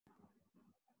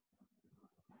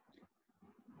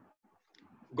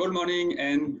Good morning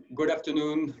and good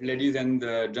afternoon, ladies and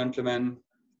gentlemen.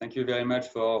 Thank you very much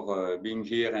for being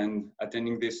here and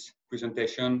attending this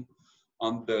presentation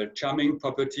on the charming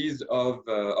properties of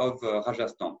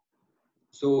Rajasthan.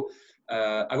 So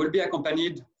I will be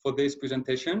accompanied for this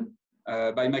presentation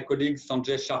by my colleague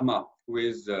Sanjay Sharma, who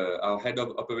is our head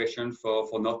of operations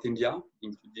for North India,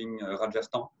 including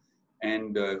Rajasthan,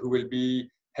 and who will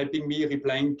be helping me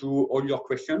replying to all your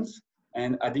questions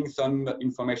and adding some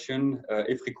information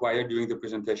if required during the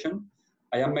presentation.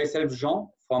 I am myself Jean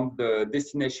from the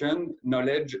Destination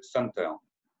Knowledge Center.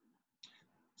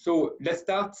 So let's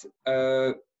start.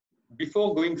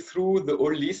 Before going through the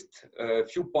whole list, a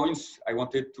few points I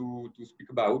wanted to speak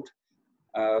about.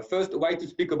 First, why to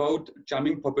speak about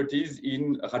charming properties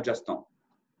in Rajasthan.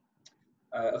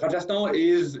 Rajasthan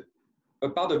is a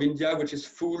part of India which is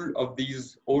full of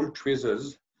these old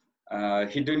treasures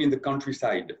hidden in the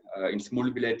countryside, in small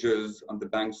villages on the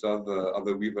banks of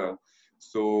a river.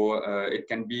 So it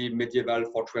can be medieval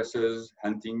fortresses,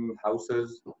 hunting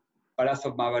houses, palace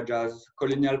of Maharajas,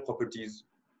 colonial properties,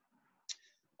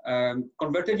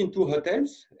 converted into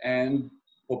hotels and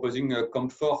proposing a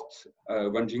comfort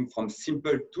ranging from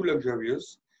simple to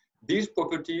luxurious. These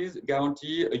properties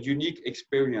guarantee a unique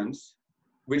experience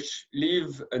which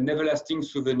leave an everlasting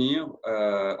souvenir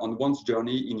on one's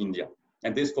journey in India.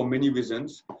 And this for many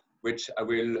reasons, which I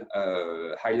will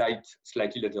highlight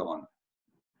slightly later on.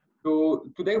 So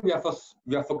today we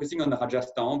are focusing on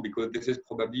Rajasthan because this is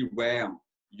probably where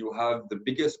you have the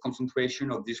biggest concentration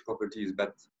of these properties.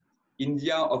 But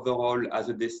India overall as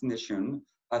a destination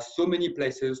has so many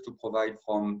places to provide,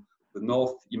 from the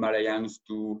North Himalayas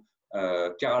to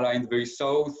Kerala in the very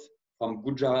south, from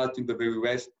Gujarat in the very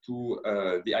west to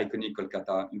the iconic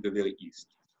Kolkata in the very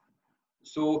east.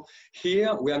 So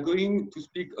here we are going to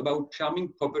speak about charming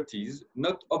properties,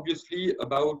 not obviously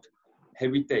about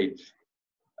heritage.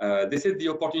 This is the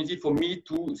opportunity for me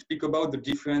to speak about the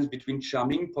difference between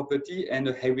charming property and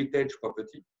a heritage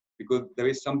property, because there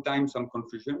is sometimes some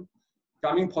confusion.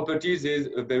 Charming properties is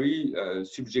a very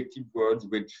subjective word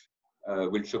which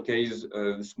will showcase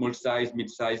small size,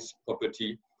 mid-size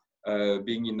property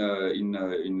being in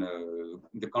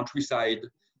the countryside,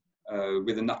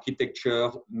 with an architecture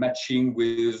matching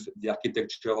with the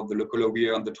architecture of the local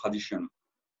area and the tradition.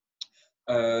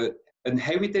 An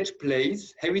heritage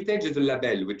place, heritage is a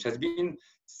label which has been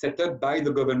set up by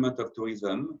the government of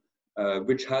tourism,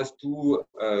 which has to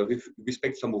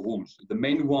respect some rules. The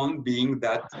main one being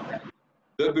that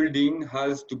the building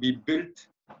has to be built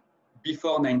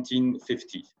before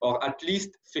 1950, or at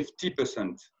least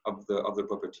 50% of the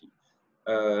property.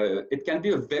 It can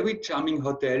be a very charming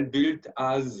hotel built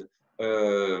as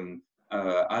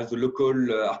the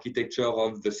local architecture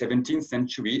of the 17th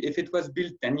century. If it was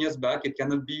built 10 years back, it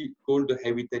cannot be called a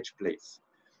heritage place.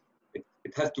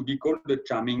 It has to be called a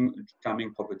charming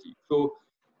property. So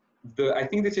I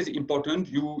think this is important.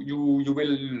 You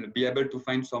will be able to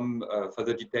find some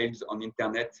further details on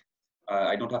internet.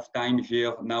 I don't have time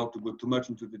here now to go too much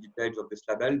into the details of this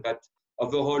label, but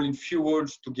overall, in few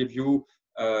words, to give you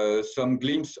some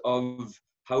glimpse of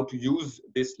how to use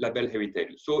this label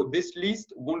heritage. So this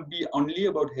list won't be only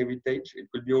about heritage, it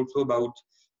will be also about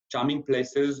charming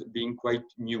places being quite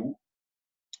new.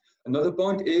 Another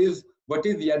point is, what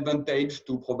is the advantage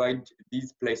to provide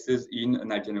these places in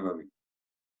an itinerary?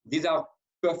 These are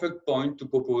perfect points to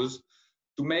propose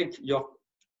to make your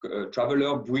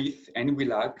traveler breathe and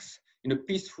relax in a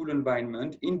peaceful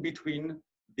environment in between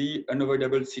the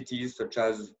unavoidable cities such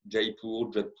as Jaipur,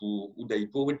 Jodhpur,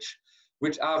 Udaipur,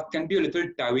 which can be a little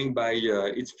tiring by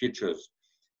its features.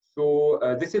 So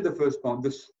this is the first point.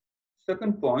 The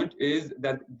second point is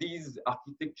that these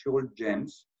architectural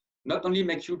gems not only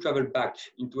make you travel back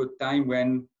into a time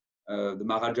when the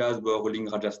Maharajas were ruling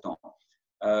Rajasthan.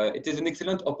 It is an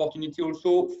excellent opportunity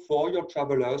also for your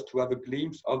travelers to have a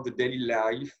glimpse of the daily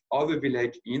life of a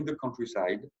village in the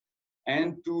countryside,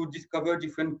 and to discover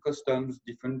different customs,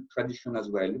 different traditions as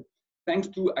well, thanks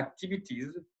to activities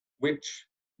which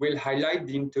will highlight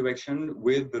the interaction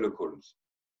with the locals.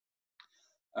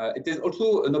 It is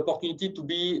also an opportunity to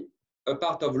be a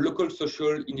part of local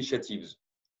social initiatives.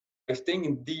 By staying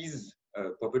in these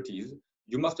properties,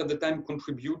 you must at the time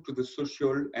contribute to the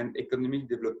social and economic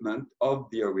development of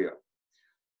the area.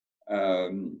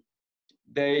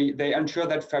 They ensure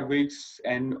that fabrics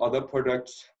and other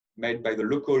products made by the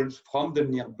locals from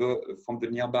the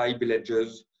nearby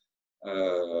villages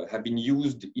have been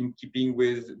used in keeping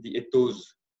with the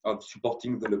ethos of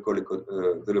supporting the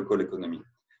local economy.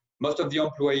 Most of the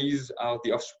employees are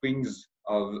the offsprings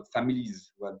of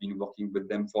families who have been working with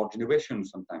them for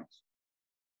generations sometimes.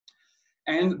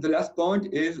 And the last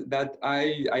point is that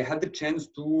I had the chance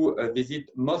to visit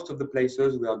most of the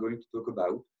places we are going to talk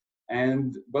about.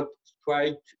 And what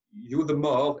strikes you the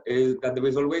more is that there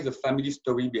is always a family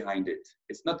story behind it.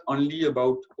 It's not only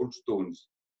about old stones,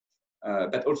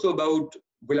 but also about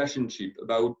relationship,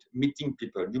 about meeting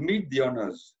people. You meet the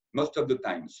owners most of the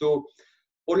time. So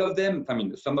all of them, I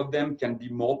mean, some of them can be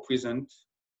more present,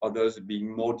 others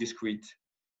being more discreet.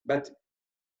 But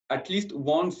at least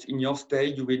once in your stay,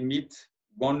 you will meet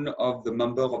one of the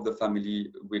members of the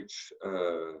family which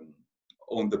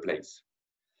own the place.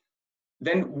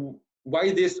 Then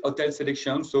why this hotel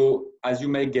selection? So as you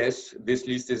may guess, this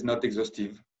list is not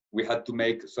exhaustive. We had to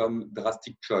make some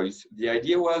drastic choice. The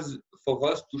idea was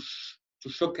for us to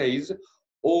showcase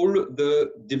all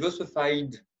the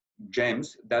diversified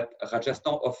gems that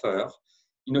Rajasthan offer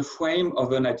in a frame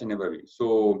of an itinerary.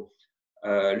 So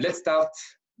let's start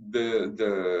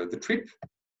the trip.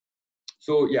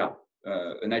 So yeah,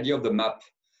 an idea of the map.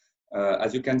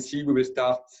 As you can see, we will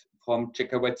start from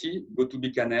Shekhawati, go to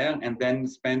Bikaner, and then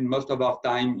spend most of our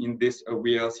time in this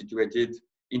area situated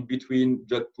in between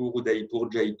Jodhpur, Udaipur,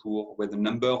 Jaipur, where the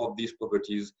number of these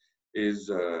properties is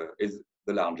the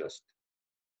largest.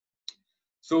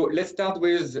 So let's start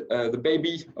with the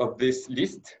baby of this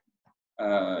list.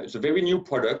 It's a very new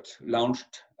product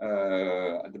launched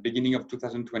at the beginning of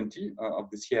 2020 of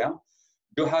this year,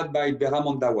 Johad by Bera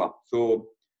Mandawa. So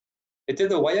it is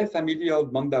the royal family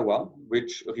of Mandawa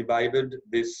which revived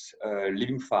this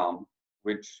living farm,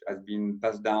 which has been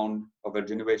passed down over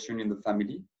generation in the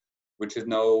family, which is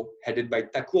now headed by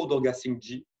Thakur Durga Singh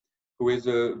Ji, who is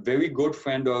a very good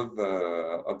friend of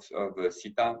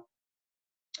Sita,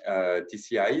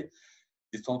 TCI,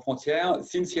 Distance Frontière,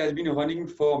 since he has been running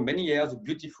for many years a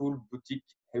beautiful boutique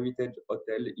heritage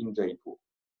hotel in Jaipur.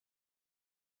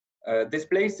 This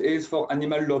place is for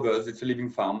animal lovers. It's a living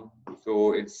farm.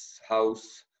 So it's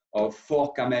house of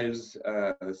 4 camels,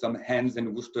 some hens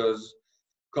and roosters,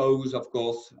 cows, of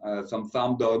course, some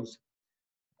farm dogs.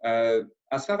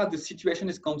 As far as the situation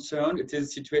is concerned, it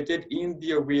is situated in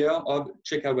the area of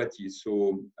Shekhawati,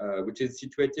 so which is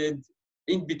situated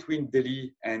in between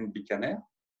Delhi and Bikaner.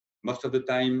 Most of the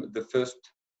time, the first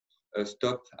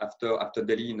stop after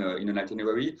Delhi in an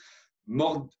itinerary.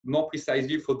 More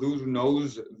precisely, for those who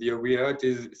knows the area, it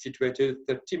is situated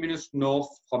 30 minutes north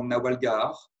from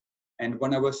Nawalgarh and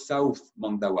 1 hour south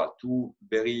Mandawa, 2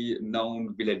 very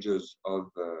known villages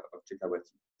of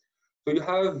Shekhawati. So you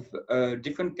have a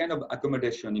different kind of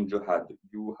accommodation in Johad.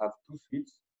 You have 2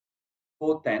 suites,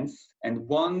 4 tents, and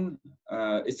 1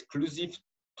 exclusive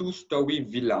 2-story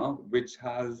villa, which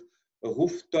has a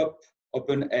rooftop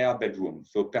open-air bedroom,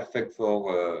 so perfect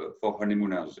for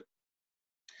honeymooners.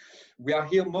 We are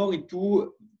here more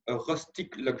into a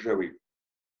rustic luxury.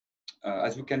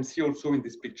 As you can see also in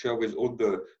this picture with all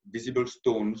the visible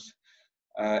stones,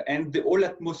 and the whole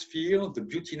atmosphere, the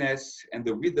beautiness and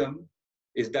the rhythm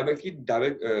is directly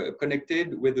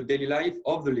connected with the daily life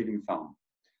of the living farm.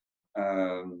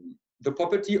 The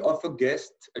property offers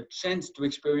guests a chance to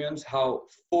experience how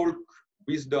folk,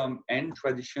 wisdom and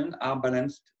tradition are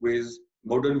balanced with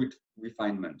modern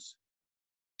refinements.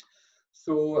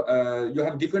 So you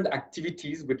have different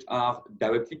activities which are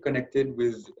directly connected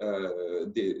with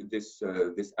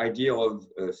this idea of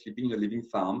sleeping in a living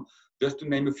farm. Just to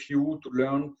name a few, to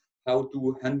learn how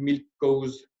to hand milk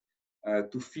cows,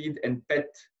 to feed and pet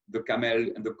the camel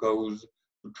and the cows,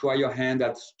 to try your hand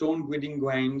at stone breeding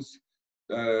grains,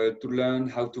 to learn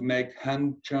how to make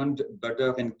hand-churned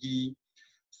butter and ghee.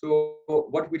 So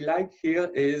what we like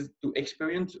here is to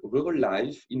experience rural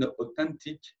life in an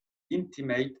authentic,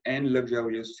 intimate and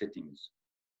luxurious settings.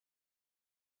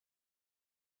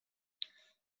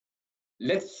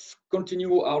 Let's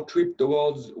continue our trip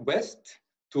towards west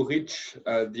to reach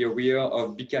the area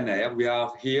of Bikaner. We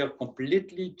are here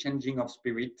completely changing of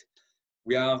spirit.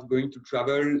 We are going to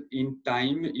travel in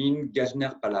time in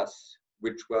Gajner Palace,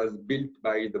 which was built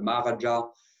by the Maharaja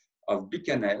of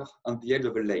Bikaner on the edge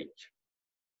of a lake.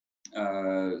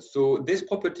 So this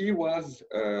property was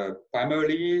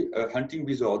primarily a hunting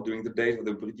resort during the days of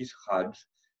the British Raj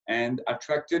and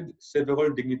attracted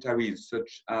several dignitaries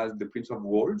such as the Prince of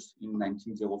Wales in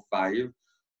 1905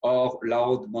 or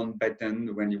Lord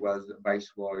Mountbatten when he was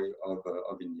Viceroy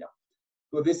of India.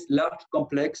 So this large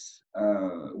complex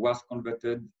was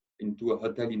converted into a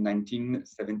hotel in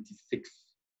 1976.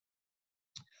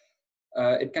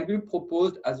 It can be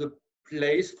proposed as a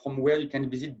place from where you can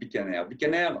visit Bikaner.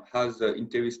 Bikaner has an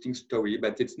interesting story,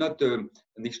 but it's not an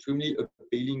extremely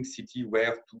appealing city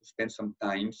where to spend some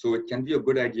time. So it can be a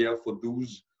good idea for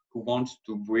those who want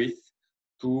to breathe,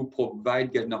 to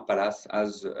provide Gajner Palace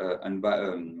as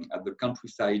at the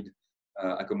countryside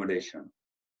accommodation.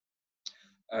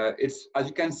 It's, as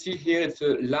you can see here, it's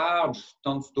a large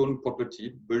sandstone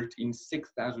property built in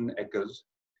 6,000 acres,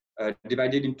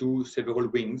 divided into several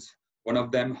wings, one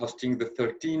of them hosting the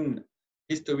 13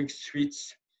 historic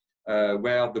suites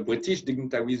where the British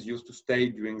dignitaries used to stay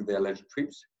during their leisure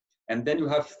trips. And then you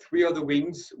have 3 other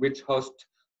wings which host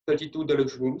 32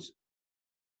 deluxe rooms.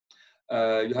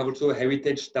 You have also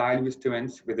heritage-style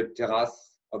restaurants with a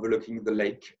terrace overlooking the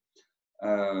lake.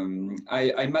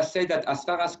 I must say that as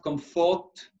far as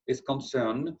comfort is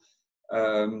concerned,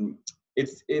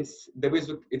 it's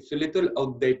a little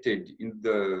outdated in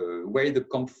the way the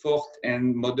comfort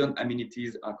and modern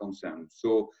amenities are concerned.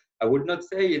 So I would not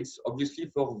say it's obviously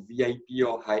for VIP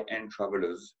or high-end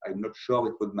travelers. I'm not sure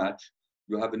it would match.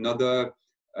 You have another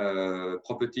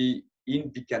property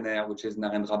in Bikaner, which is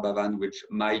Narendra Bhavan, which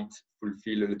might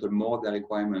fulfill a little more the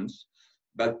requirements.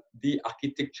 But the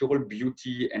architectural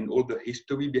beauty and all the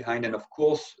history behind, and of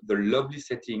course the lovely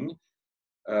setting,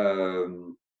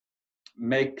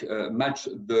 match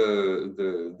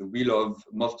the will of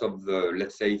most of the,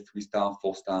 let's say, 3-star,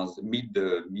 4 stars,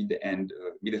 mid-range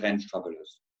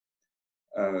travelers.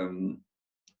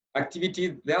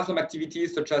 Activities, there are some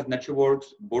activities such as nature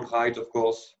walks, boat rides, of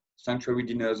course, sanctuary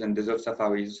dinners and desert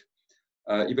safaris.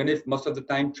 Even if most of the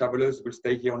time travelers will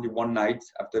stay here only one night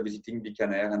after visiting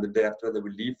Bikaner, and the day after they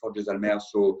will leave for Jaisalmer.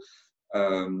 So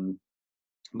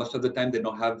most of the time they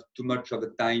don't have too much of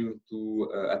the time to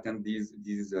attend these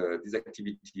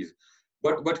activities.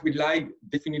 But what we like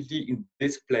definitely in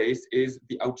this place is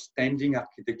the outstanding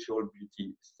architectural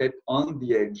beauty set on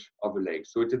the edge of a lake.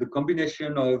 So it is a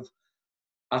combination of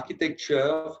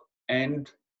architecture and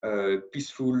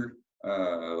peaceful,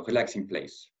 relaxing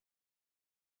place.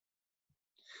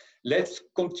 Let's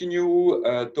continue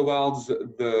towards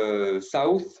the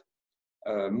south,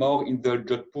 more in the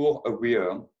Jodhpur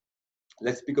area.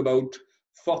 Let's speak about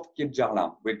Fort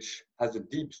Kejarla, which has a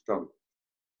deep story.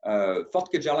 Fort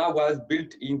Kejarla was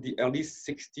built in the early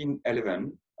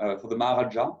 1611 for the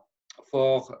Maharaja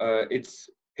for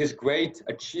his great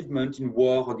achievement in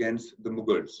war against the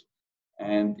Mughals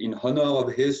and in honor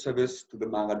of his service to the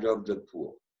Maharaja of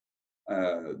Jodhpur.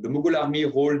 The Mughal army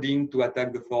rolled in to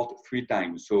attack the fort 3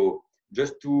 times. So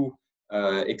just to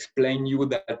explain you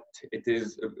that it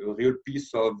is a real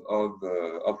piece of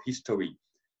history.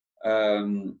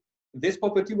 This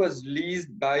property was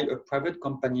leased by a private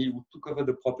company who took over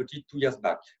the property 2 years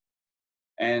back,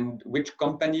 and which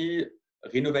company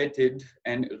renovated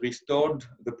and restored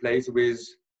the place with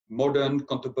modern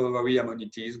contemporary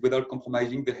amenities without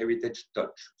compromising the heritage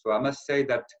touch. So I must say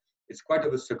that it's quite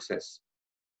of a success.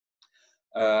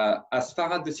 As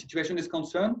far as the situation is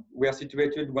concerned, we are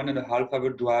situated 1.5 hour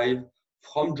drive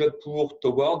from Jodhpur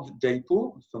towards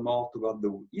Jaipur, so more toward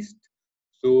the east.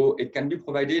 So it can be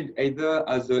provided either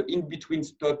as an in-between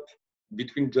stop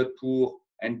between Jodhpur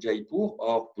and Jaipur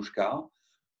or Pushkar,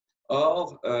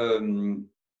 or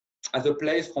as a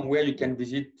place from where you can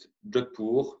visit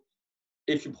Jodhpur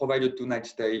if you provide a 2-night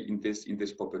stay in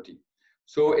this property.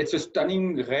 So it's a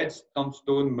stunning red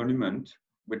sandstone monument,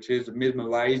 which is a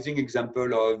mesmerizing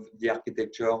example of the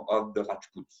architecture of the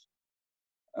Rajputs.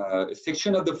 A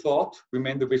section of the fort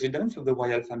remains the residence of the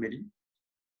royal family.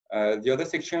 The other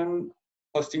section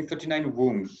hosting 39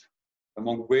 rooms,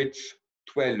 among which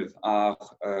 12 are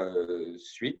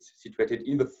suites situated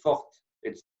in the fort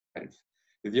itself.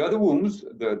 The other rooms,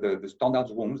 the standard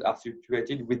rooms, are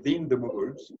situated within the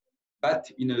moguls, but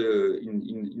in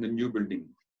a new building.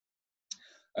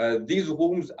 These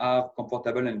rooms are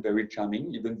comfortable and very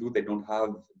charming, even though they don't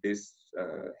have this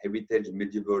heritage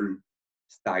medieval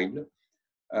style.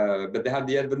 But they have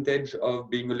the advantage of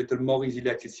being a little more easily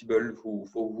accessible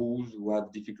for those who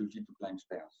have difficulty to climb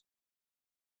stairs.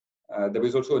 There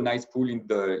is also a nice pool in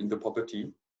the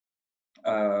property.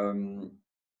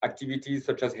 Activities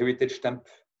such as heritage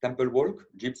temple walk,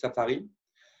 jeep safari.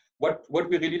 What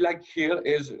we really like here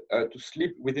is to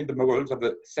sleep within the murals of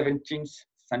the 17th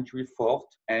century fort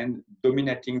and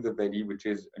dominating the valley, which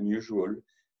is unusual,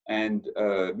 and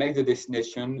make the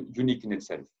destination unique in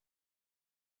itself.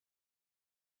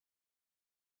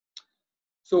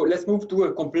 So let's move to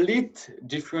a complete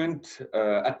different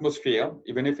atmosphere,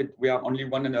 even if we are only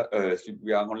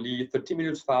 30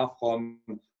 minutes far from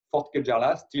Fort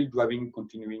Kejarla, still driving,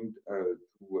 continuing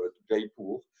to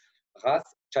Jaipur, Ras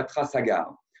Chhatra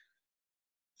Sagar.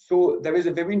 So there is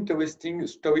a very interesting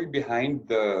story behind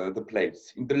the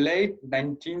place. In the late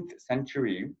 19th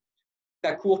century,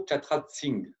 Thakur Chhatrat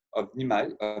Singh of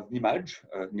Nimaj,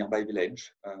 nearby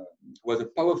village, was a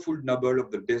powerful noble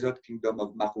of the desert kingdom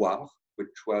of Marwar,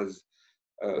 which was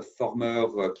a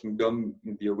former kingdom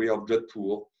in the area of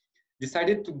Jodhpur.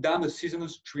 decided to dam a seasonal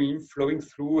stream flowing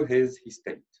through his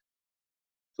estate.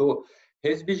 So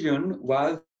his vision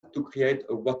was to create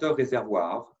a water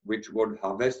reservoir which would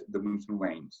harvest the monsoon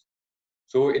rains.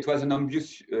 So it was an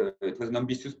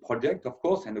ambitious project, of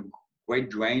course, and a great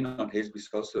drain on his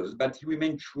resources, but he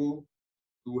remained true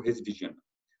to his vision.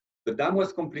 The dam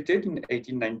was completed in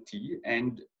 1890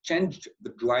 and changed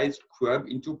the dry scrub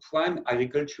into prime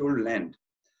agricultural land.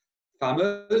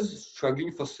 Farmers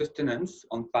struggling for sustenance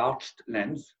on parched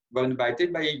lands were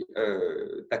invited by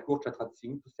Thakur Chatrat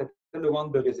Singh to settle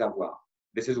around the reservoir.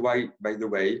 This is why, by the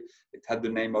way, it had the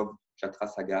name of Chhatra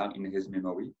Sagar in his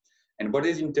memory. And what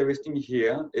is interesting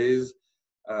here is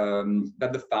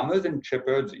that the farmers and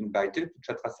shepherds invited to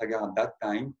Chhatra Sagar at that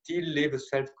time still live a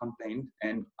self-contained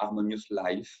and harmonious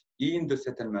life in the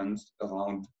settlements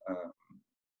around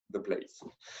the place.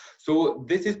 So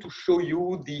this is to show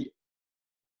you the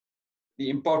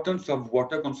importance of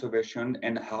water conservation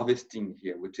and harvesting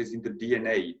here, which is in the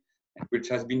DNA, and which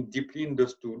has been deeply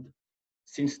understood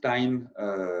since time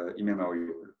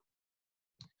immemorial.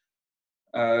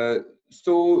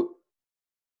 So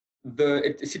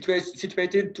it's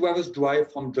situated 2 hours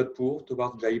drive from Jodhpur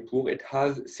towards Jaipur. It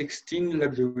has 16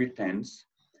 luxury tents.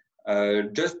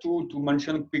 Just to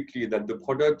mention quickly that the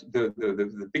product, the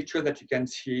picture that you can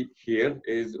see here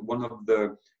is one of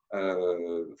the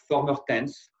former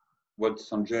tents, what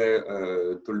Sanjay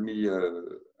told me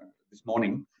this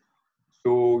morning.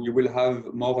 So you will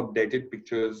have more updated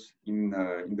pictures in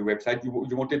the website.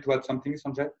 You wanted to add something,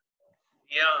 Sanjay?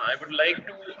 Yeah, I would like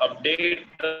to update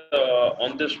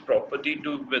on this property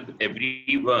with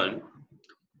everyone.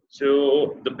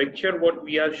 So the picture what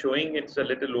we are showing, it's a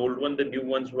little old one. The new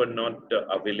ones were not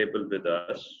available with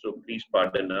us. So please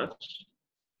pardon us.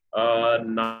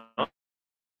 Now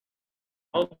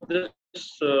this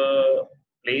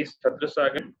place, Chhatra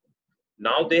Sagar,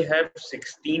 now they have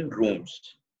 16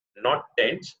 rooms, not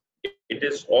tents. It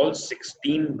is all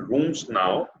 16 rooms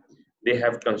now they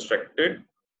have constructed.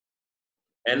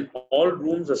 And all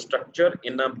rooms are structured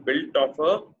in a built of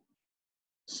a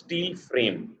steel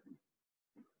frame.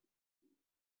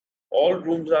 All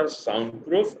rooms are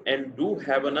soundproof and do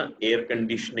have an air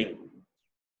conditioning.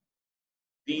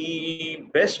 The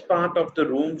best part of the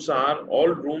rooms are all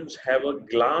rooms have a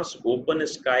glass open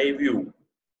sky view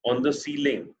on the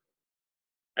ceiling,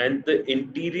 and the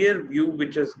interior view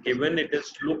which is given, it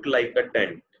is look like a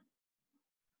tent.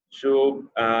 So,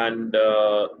 and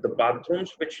the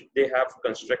bathrooms which they have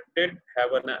constructed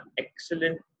have an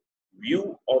excellent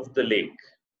view of the lake.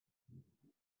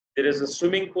 There is a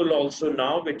swimming pool also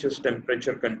now, which is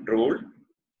temperature controlled,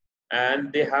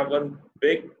 and they have a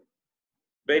big,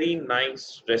 very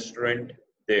nice restaurant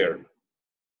there.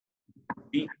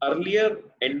 The earlier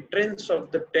entrance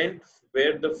of the tent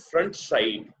were the front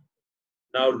side.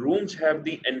 Now rooms have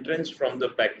the entrance from the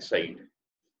back side.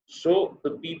 So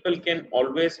the people can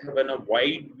always have a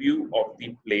wide view of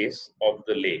the place of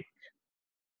the lake.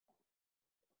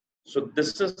 So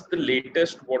this is the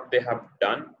latest what they have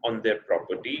done on their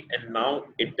property, and now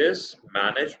it is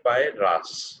managed by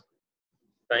RAS.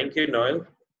 Thank you, Noel.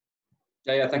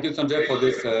 Yeah, thank you, Sanjay, for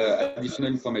this additional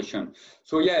information.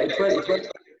 So yeah, it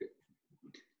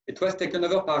was taken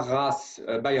over by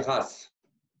RAS.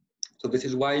 So this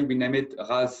is why we name it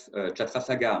RAS Chhatra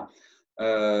Sagar.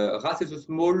 RAS is a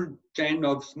small chain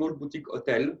of small boutique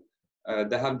hotel.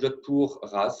 They have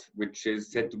Jodhpur RAS, which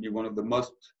is said to be one of the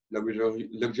most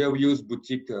luxurious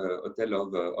boutique hotel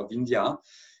of India.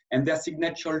 And their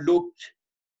signature look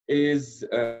is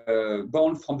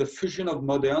born from the fusion of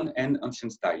modern and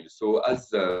ancient style. So as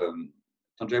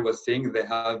Sanjay was saying, they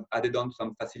have added on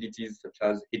some facilities such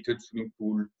as heated swimming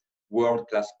pool,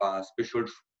 world-class spa, special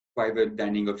private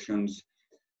dining options,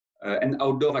 and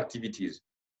outdoor activities.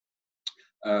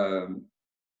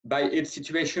 By its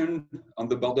situation on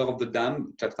the border of the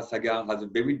dam, Chhatra Sagar has a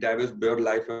very diverse bird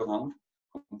life around,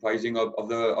 comprising of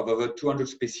over 200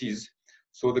 species.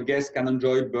 So the guests can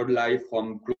enjoy bird life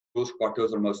from close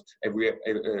quarters almost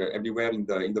everywhere in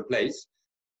the place.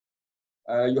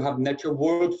 You have nature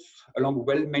walks along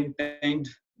well-maintained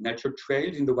nature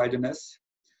trails in the wilderness.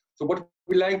 So what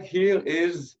we like here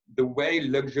is the way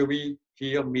luxury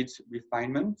here meets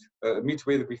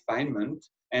with refinement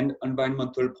and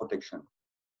environmental protection.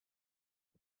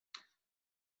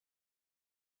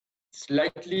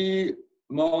 Slightly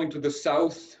more into the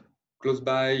south, close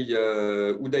by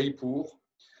Udaipur,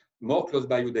 more close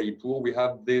by Udaipur, we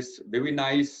have this very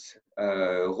nice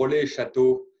Relais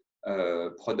Chateau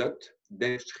product,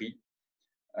 Devshri,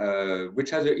 which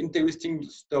has an interesting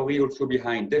story also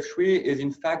behind. Devshri is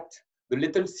in fact the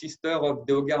little sister of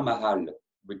Deogar Mahal,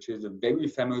 which is a very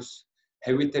famous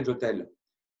heritage hotel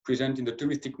present in the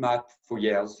touristic map for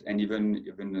years, and even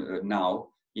now,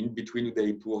 in between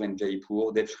Udaipur and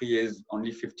Jaipur. Devshri is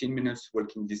only 15 minutes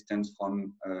walking distance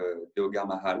from Deogar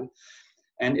Mahal.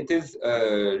 And it is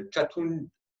Chatrunjit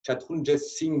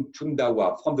Singh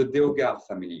Chundawa from the Deogar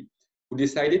family who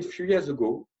decided a few years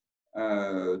ago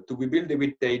to rebuild the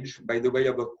heritage by the way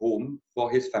of a home for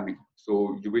his family.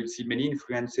 So you will see many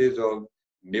influences of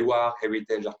Mewar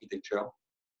heritage architecture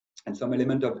and some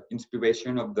element of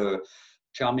inspiration of the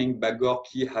charming Bagor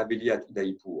Ki Haveli at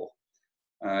Udaipur.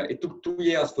 It took 2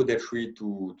 years for Devshri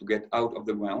to get out of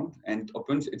the ground, and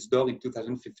opens its door in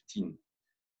 2015.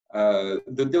 The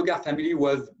Deogar family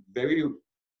was very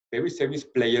serious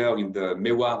player in the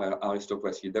Mewar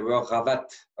aristocracy. They were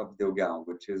Ravat of Deogar,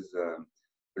 which is a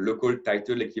local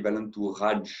title equivalent to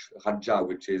Raja,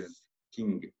 which is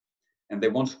king. And they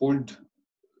once ruled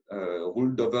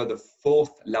over the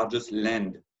 4th largest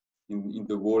land in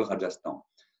the whole Rajasthan.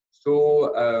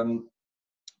 So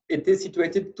it is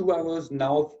situated 2 hours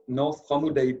north from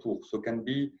Udaipur, so can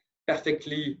be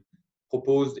perfectly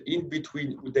proposed in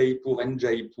between Udaipur and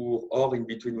Jaipur, or in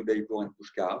between Udaipur and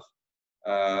Pushkar.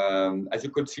 As you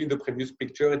could see in the previous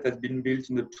picture, it has been built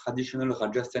in the traditional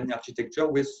Rajasthani architecture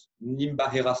with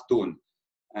Nimbahera stone,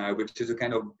 which is a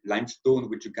kind of limestone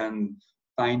which you can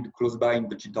find close by in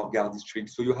the Chittorgarh district.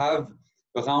 So you have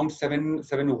around seven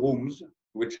rooms,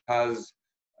 which has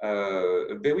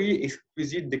a very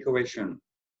exquisite decoration,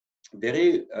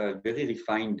 very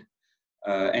refined,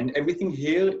 and everything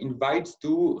here invites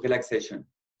to relaxation.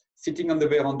 Sitting on the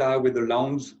veranda with the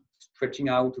lawns stretching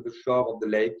out to the shore of the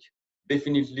lake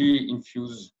definitely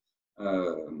infuse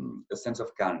a sense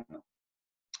of calm.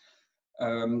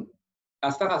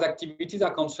 As far as activities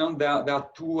are concerned, there are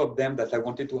 2 of them that I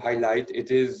wanted to highlight. It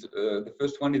is the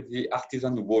first one is the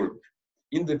artisan walk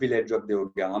in the village of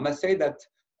Deogar. I must say that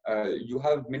you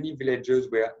have many villages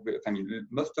where, I mean,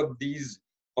 most of these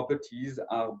properties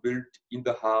are built in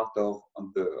the heart of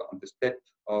on the steppe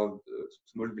of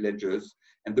small villages,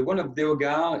 and the one of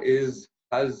Deogar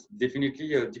has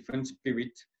definitely a different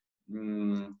spirit.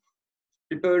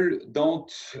 People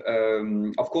don't,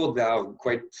 of course, they are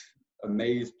quite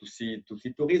amazed to see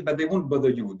tourists, but they won't bother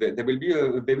you. There will be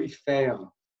a very fair,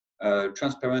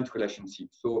 transparent relationship.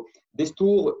 So this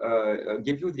tour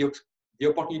gives you the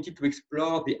opportunity to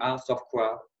explore the arts of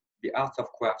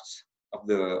crafts of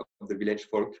the village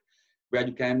folk, where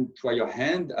you can try your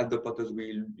hand at the potter's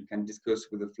wheel, you can discuss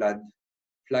with the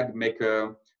flag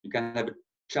maker, you can have a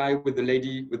chai with the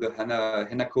lady with the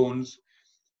henna cones,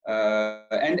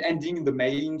 and ending in the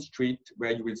main street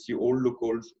where you will see all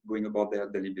locals going about their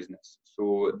daily business.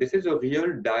 So this is a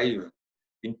real dive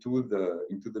into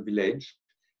the village,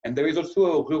 and there is also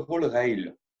a rural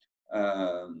rail.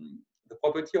 The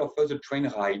property offers a train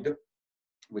ride,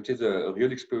 which is a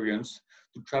real experience,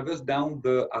 to traverse down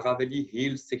the Aravali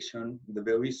Hill section, the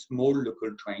very small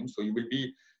local train. So you will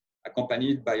be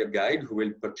accompanied by a guide who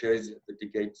will purchase the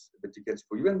tickets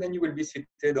for you, and then you will be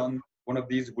seated on one of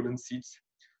these wooden seats,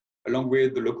 along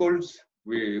with the locals,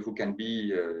 who can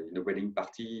be in a wedding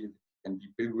party, can be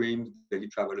pilgrims, daily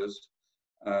travelers.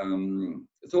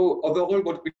 So overall,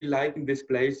 what we like in this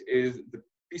place is the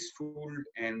peaceful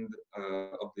and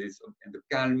and the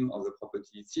calm of the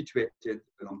property situated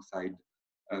alongside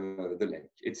the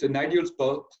lake. It's an ideal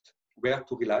spot where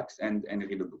to relax and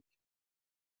read a book.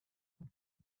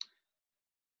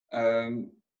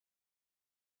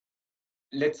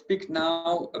 Let's speak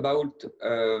now about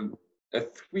a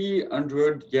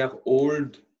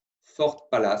 300-year-old fort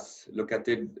palace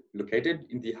located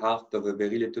in the heart of a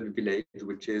very little village,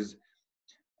 which is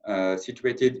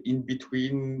situated in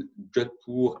between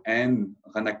Jodhpur and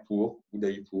Ranakpur,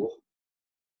 Udaipur,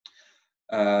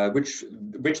 which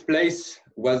place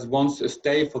was once a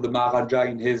stay for the Maharaja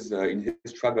in his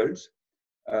travels.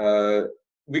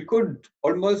 We could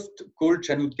almost call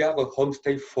Chanutgarh a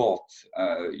homestay fort.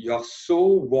 You are so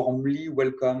warmly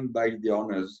welcomed by the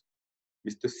owners,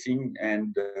 Mr. Singh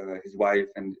and his wife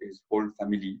and his whole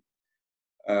family.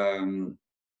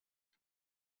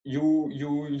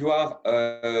 You are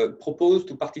proposed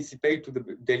to participate to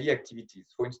the daily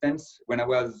activities. For instance, when I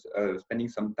was spending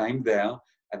some time there,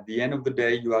 at the end of the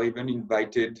day, you are even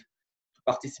invited to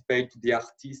participate to the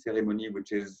Aarti ceremony,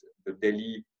 which is the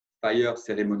daily fire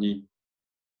ceremony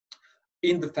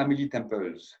in the family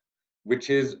temples, which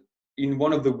is in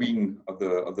one of the wing of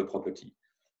the property.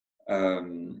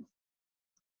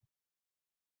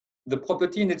 The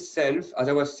property in itself, as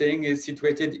I was saying, is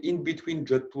situated in between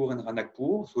Jodhpur and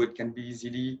Ranakpur, so it can be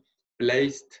easily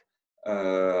placed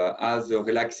as a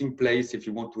relaxing place if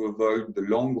you want to avoid the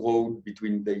long road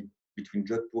between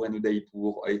Jodhpur and Udaipur,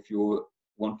 or if you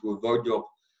want to avoid your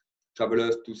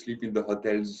travelers to sleep in the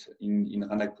hotels in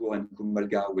Ranakpur and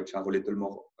Kumalgarh, which are a little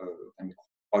more,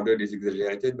 crowded is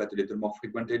exaggerated, but a little more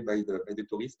frequented by the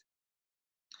tourists.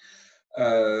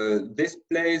 This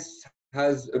place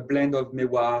has a blend of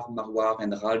Mewar, Marwar,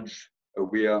 and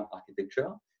Raj-aware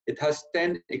architecture. It has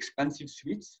 10 expansive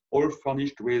suites, all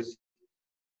furnished with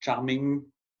charming,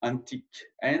 antique,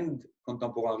 and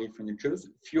contemporary furniture,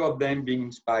 few of them being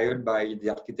inspired by the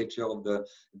architecture of the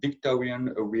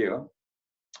Victorian aware.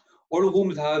 All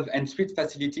rooms have ensuite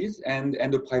facilities and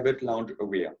a private lounge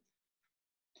aware.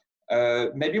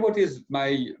 Maybe what is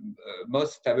my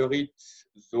most favorite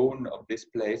zone of this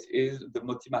place is the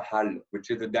Moti Mahal,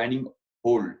 which is the dining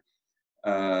hall,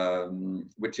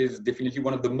 which is definitely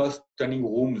one of the most stunning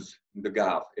rooms in the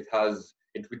Gare.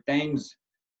 It retains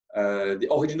the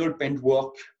original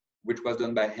paintwork, which was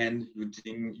done by hand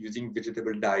using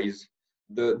vegetable dyes.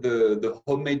 The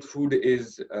homemade food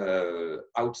is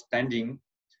outstanding,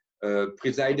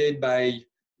 presided by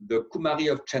the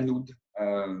Kumari of Chanud,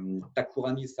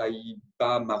 Takurani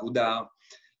Saiba Maruda,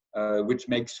 which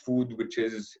makes food which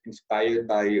is inspired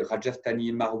by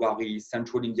Rajasthani, Marwari,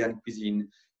 Central Indian cuisine.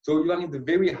 So you are in the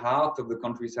very heart of the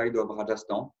countryside of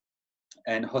Rajasthan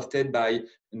and hosted by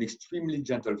an extremely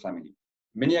gentle family.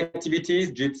 Many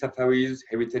activities, jeep safaris,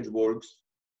 heritage walks,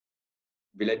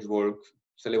 village walks,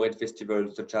 celebrate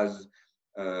festivals such as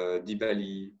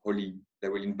Diwali, Holi. They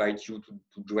will invite you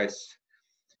to dress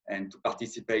and to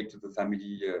participate to the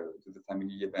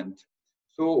family event.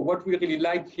 So what we really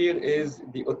like here is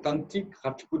the authentic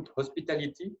Rajput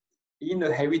hospitality in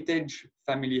a heritage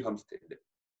family homestead.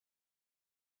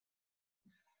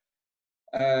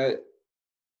 A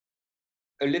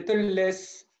little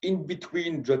less in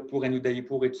between Jodhpur and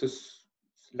Udaipur, it's a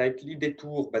slightly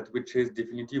detour, but which is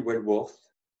definitely well worth.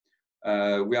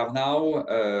 We are now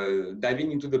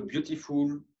diving into the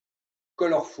beautiful,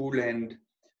 colorful, and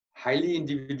highly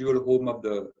individual home of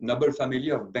the noble family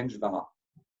of Benjvara.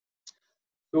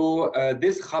 So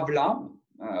this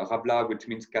Rabla, which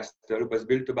means castle, was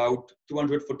built about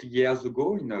 240 years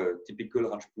ago in a typical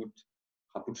Rajput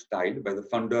style by the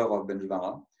founder of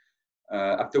Benjvara.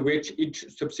 After which each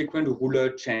subsequent ruler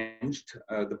changed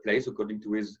the place according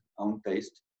to his own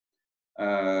taste.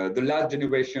 The last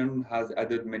generation has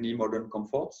added many modern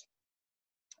comforts,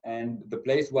 and the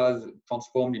place was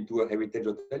transformed into a heritage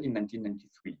hotel in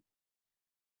 1993.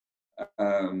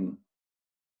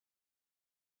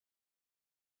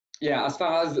 Yeah, as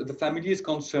far as the family is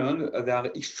concerned, they are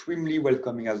extremely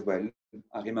welcoming as well.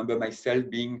 I remember myself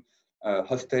being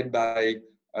hosted by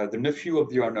the nephew of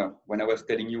the owner, when I was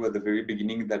telling you at the very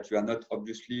beginning that you are not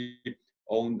obviously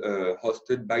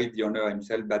hosted by the owner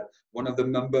himself, but one of the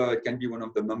member can be one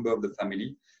of the member of the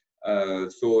family.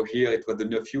 So here it was the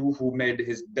nephew who made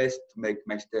his best to make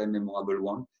my stay a memorable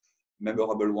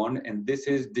one, and this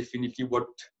is definitely what,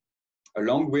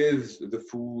 along with the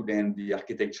food and the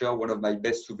architecture, one of my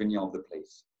best souvenirs of the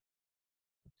place.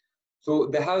 So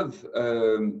they have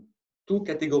two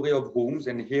categories of rooms,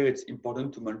 and here it's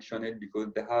important to mention it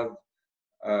because they have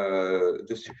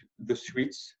the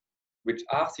suites, which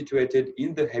are situated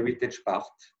in the heritage part,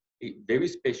 very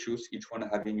spacious, each one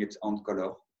having its own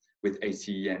color with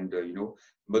AC and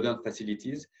modern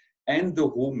facilities, and the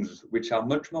rooms, which are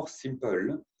much more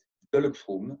simple, deluxe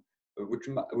room,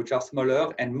 which are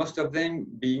smaller, and most of them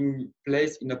being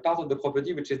placed in a part of the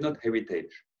property which is not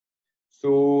heritage.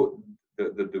 So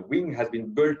the wing has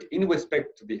been built in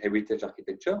respect to the heritage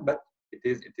architecture, but it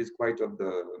is quite of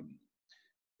the,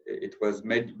 it was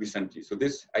made recently. So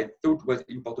this I thought was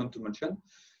important to mention.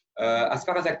 As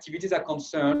far as activities are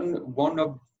concerned, one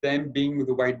of them being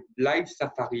the wildlife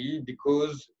safari,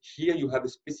 because here you have a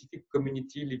specific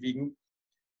community living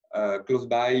close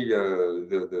by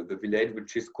the village,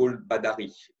 which is called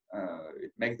Badari.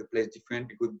 It makes the place different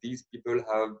because these people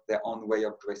have their own way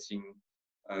of dressing,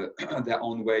 their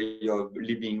own way of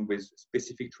living with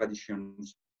specific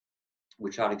traditions,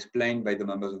 which are explained by the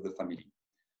members of the family.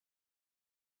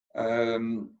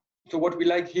 So what we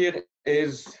like here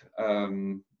is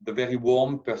the very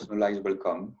warm, personalized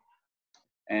welcome,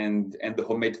 and the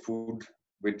homemade food,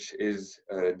 which is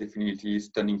definitely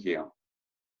stunning here.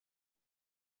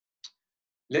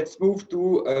 Let's move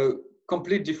to a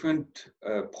complete different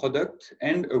product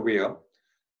and area,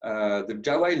 the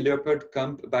Jawai Leopard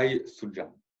Camp by Sujan.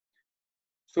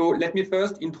 So let me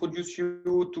first introduce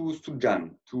you to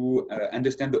Sujan to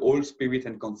understand the whole spirit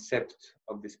and concept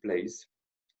of this place.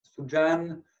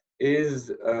 Sujan is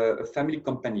a family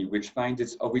company which finds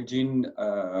its origin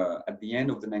at the end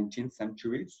of the 19th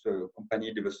century. So a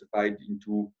company diversified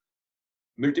into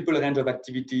multiple range of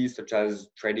activities such as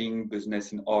trading,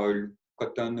 business in oil,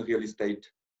 cotton, real estate.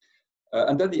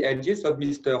 under the aegis of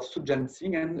Mr. Sujan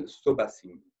Singh and Soba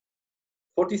Singh.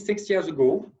 46 years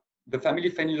ago, the family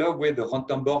fell in love with the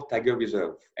Ranthambore Tiger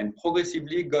Reserve and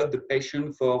progressively got the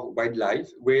passion for wildlife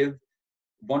with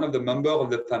one of the members of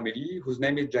the family whose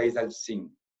name is Jaisal Singh,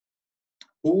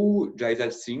 who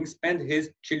Jaisal Singh spent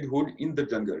his childhood in the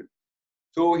jungle.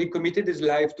 So he committed his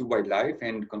life to wildlife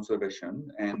and conservation,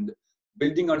 and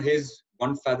building on his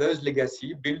one father's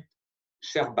legacy, built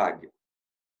Sherbag,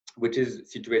 which is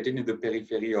situated in the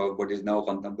periphery of what is now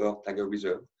Ranthambore Tiger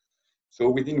Reserve. So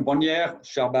within 1 year,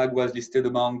 Sherbag was listed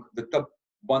among the top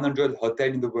 100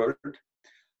 hotels in the world,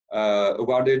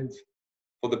 awarded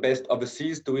for the best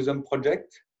overseas tourism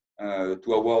project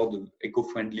to award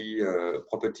eco-friendly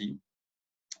property.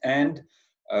 And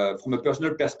from a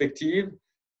personal perspective,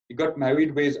 he got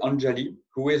married with Anjali,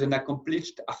 who is an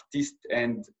accomplished artist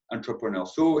and entrepreneur.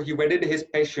 So he wedded his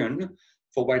passion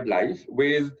for wildlife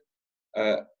with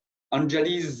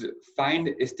Anjali's fine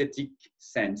aesthetic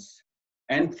sense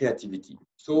and creativity.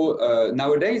 So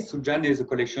nowadays, Sujan is a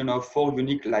collection of 4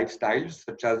 unique lifestyles,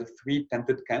 such as 3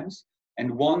 tented camps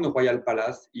and 1 royal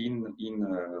palace in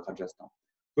Rajasthan.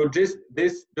 So just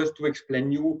to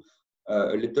explain you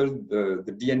a little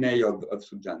the DNA of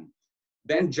Sujan.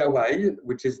 Then Jawai,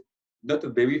 which is not a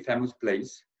very famous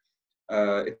place.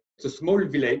 It's a small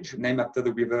village named after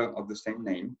the river of the same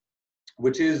name,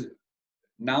 which is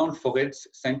known for its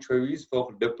sanctuaries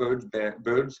for leopards,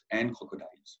 birds, and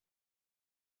crocodiles.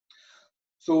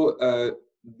 So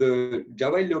the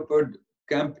Jawai leopard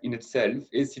camp in itself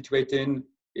is situated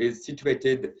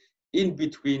in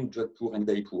between Jodhpur and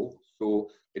Udaipur. So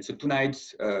it's a 2-night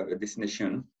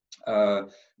destination,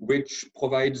 which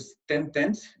provides 10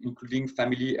 tents, including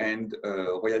family and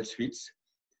royal suites.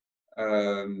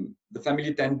 The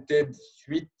family tented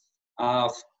suites are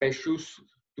spacious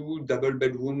 2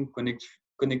 double-bedroom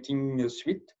connecting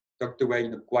suites tucked away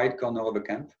in a quiet corner of the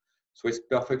camp. So it's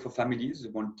perfect for families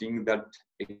wanting that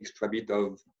extra bit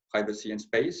of privacy and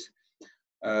space.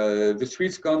 The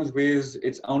suites comes with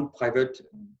its own private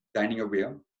dining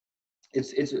area.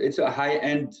 It's a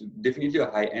high-end, definitely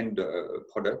a high-end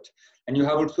product. And you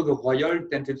have also the Royal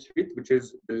Tented Suite, which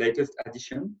is the latest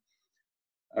addition,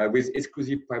 with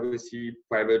exclusive privacy,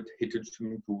 private heated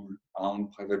swimming pool, own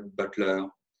private butler.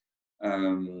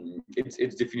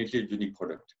 It's definitely a unique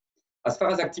product. As far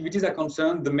as activities are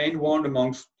concerned, the main one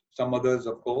amongst some others,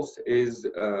 of course, is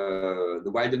the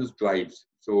wilderness drives.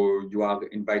 So you are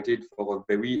invited for a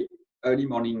very early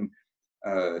morning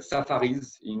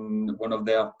safaris in one of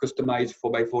their customized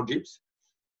 4x4 jeeps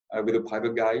with a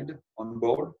private guide on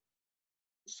board.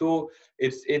 So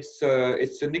it's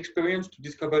an experience to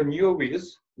discover new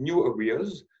areas,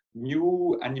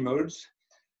 new animals,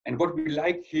 and what we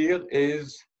like here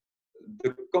is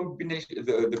the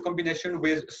combination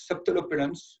with subtle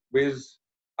opulence with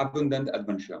abundant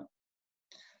adventure.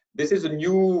 This is a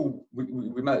new,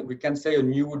 we can say a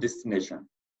new destination.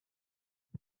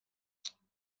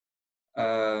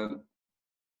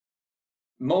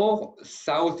 More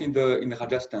south in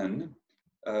Rajasthan,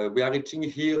 we are reaching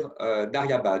here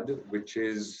Daryabad, which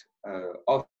is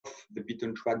off the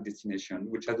beaten track destination,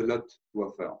 which has a lot to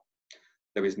offer.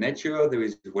 There is nature, there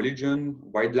is religion,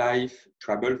 wildlife,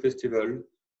 tribal festival,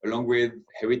 along with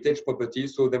heritage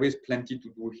properties. So there is plenty to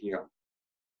do here.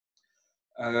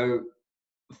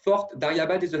 Fort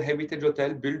Daryabad is a heritage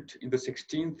hotel built in the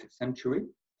 16th century,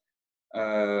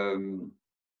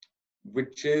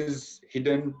 which is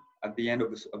hidden at the end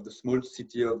of the small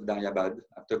city of Daryabad.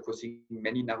 After crossing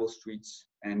many narrow streets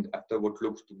and after what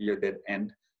looks to be a dead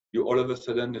end, you all of a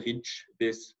sudden reach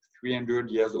this 300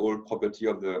 years old property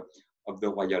of the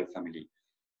royal family.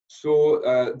 So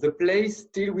the place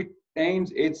still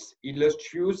retains its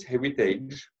illustrious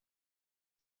heritage.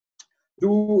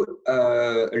 Though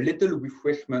a little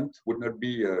refreshment would not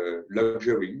be a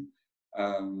luxury,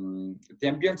 the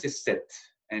ambience is set.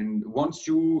 And once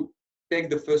you take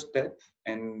the first step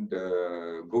and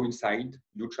go inside,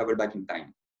 you travel back in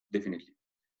time, definitely.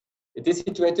 It is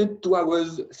situated 2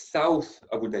 hours south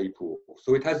of Udaipur.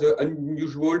 So it has an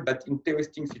unusual but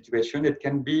interesting situation. It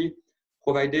can be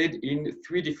provided in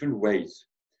 3 different ways.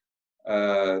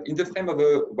 In the frame of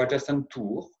a Rajasthan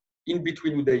tour, in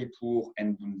between Udaipur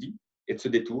and Bundi, it's a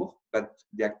detour, but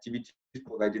the activities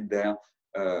provided there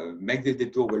make this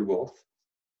detour well worth.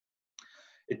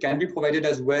 It can be provided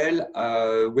as well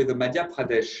with a Madhya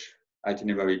Pradesh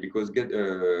itinerary, because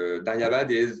Daryabad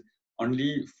is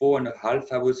only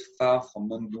 4.5 hours far from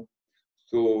Mandu.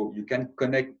 So you can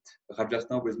connect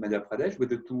Rajasthan with Madhya Pradesh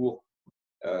with a tour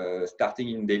starting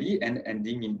in Delhi and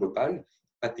ending in Bhopal,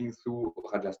 passing through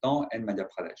Rajasthan and Madhya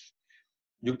Pradesh.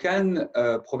 You can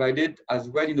provide it as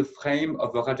well in the frame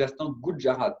of a Rajasthan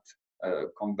Gujarat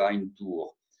combined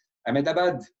tour.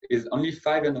 Ahmedabad is only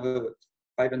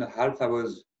 5.5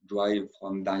 hours drive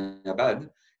from Daryabad,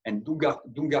 and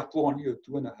Dungarpur only a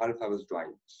 2.5 hours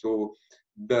drive. So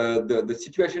the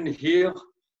situation here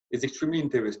is extremely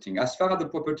interesting. As far as the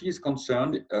property is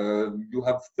concerned, you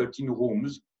have 13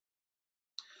 rooms,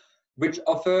 which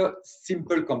offer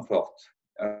simple comfort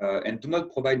and do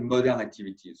not provide modern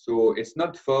activities. So it's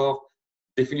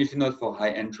definitely not for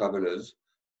high-end travelers.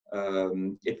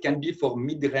 It can be for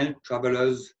mid-range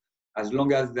travelers as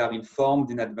long as they are informed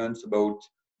in advance about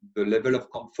the level of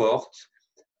comfort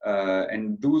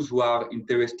and those who are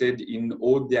interested in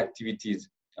all the activities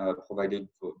provided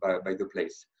by the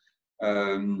place.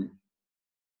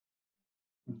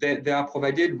 They are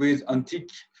provided with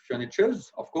antique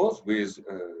furnitures, of course, with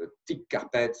thick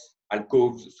carpets,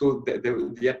 alcoves. So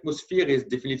the atmosphere is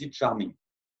definitely charming.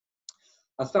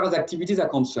 As far as activities are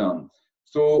concerned,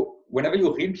 so whenever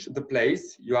you reach the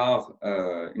place, you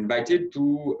are invited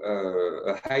to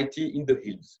a high tea in the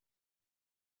hills.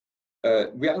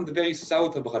 We are in the very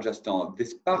south of Rajasthan.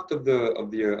 This part of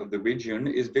the region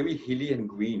is very hilly and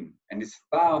green, and is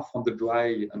far from the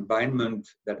dry environment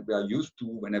that we are used to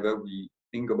whenever we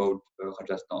think about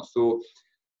Rajasthan. So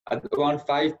at around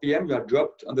 5 p.m., you are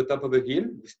dropped on the top of a hill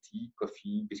with tea,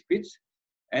 coffee, biscuits,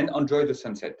 and enjoy the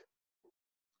sunset.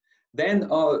 Then,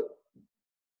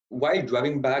 while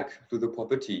driving back to the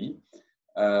property,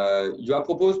 you are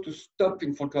proposed to stop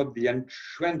in front of the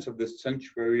entrance of the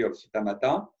sanctuary of Sita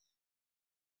Mata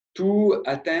to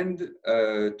attend,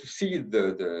 to see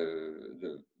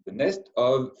the nest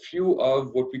of few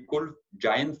of what we call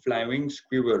giant flying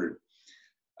squirrel,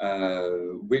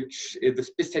 which is the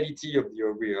specialty of the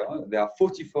area. There are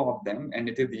 44 of them, and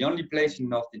it is the only place in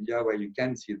North India where you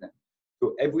can see them.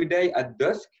 So every day at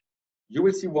dusk, you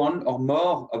will see one or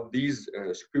more of these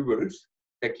squirrels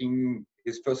taking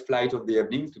his first flight of the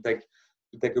evening to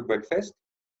take a breakfast.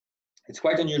 It's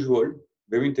quite unusual,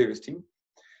 very interesting.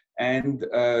 And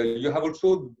you have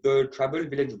also the tribal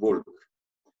village walk.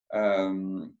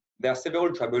 There are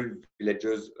several tribal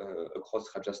villages across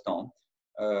Rajasthan.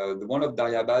 The one of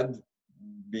Daryabad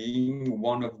being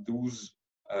one of those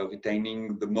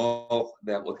retaining the more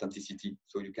their authenticity.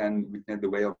 So you can witness the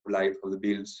way of life of the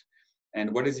Bhils.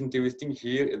 And what is interesting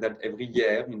here is that every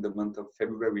year in the month of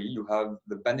February, you have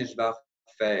the Baneshwar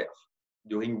fair,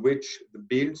 during which the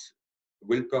Bhils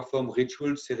will perform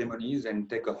ritual ceremonies and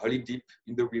take a holy dip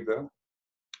in the river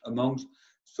amongst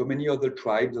so many other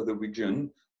tribes of the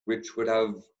region, which would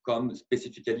have come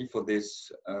specifically for this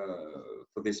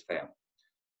fair.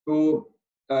 So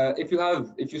if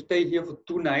you stay here for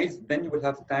 2 nights, then you will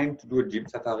have time to do a jeep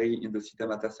safari in the Sita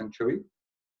Mata sanctuary,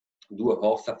 do a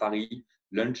horse safari,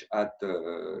 lunch at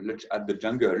the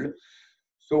jungle.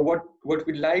 So what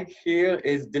we like here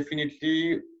is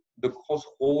definitely the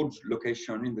crossroads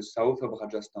location in the south of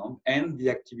Rajasthan and the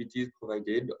activities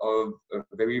provided of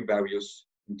very various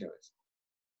interests.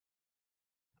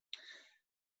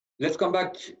 Let's come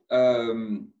back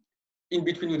in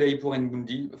between Udaipur and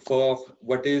Bundi for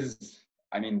what is,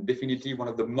 I mean, definitely one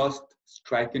of the most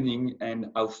striking and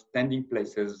outstanding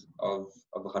places of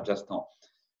Rajasthan,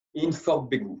 in Fort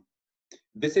Begu.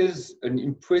 This is an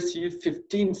impressive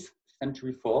 15th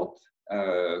century fort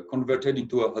converted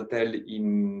into a hotel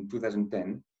in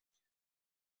 2010.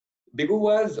 Begu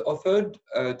was offered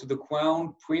to the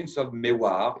Crown Prince of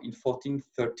Mewar in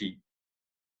 1430.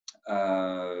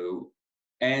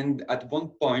 And at one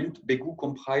point, Begu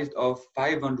comprised of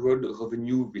 500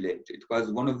 revenue villages. It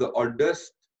was one of the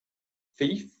oldest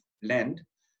fief land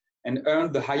and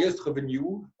earned the highest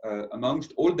revenue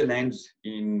amongst all the lands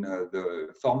in the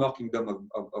former kingdom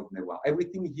of Mewar.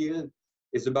 Everything here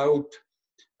is about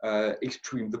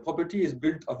extreme. The property is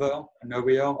built over an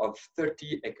area of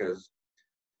 30 acres,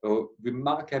 so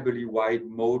remarkably wide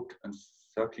moat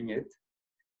encircling it.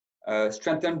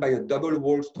 Strengthened by a double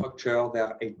wall structure, there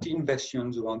are 18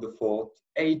 bastions around the fort,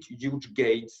 8 huge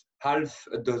gates, half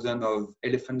a dozen of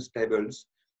elephant stables,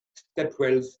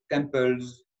 stepwells,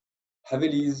 temples,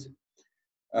 havelis,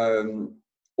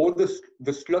 all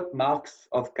the slot marks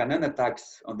of cannon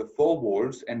attacks on the 4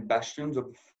 walls and bastions of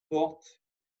the fort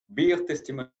bear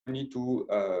testimony to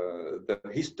the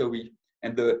history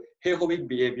and the heroic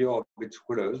behavior of its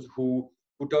rulers, who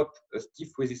put up a stiff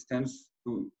resistance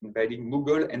to invading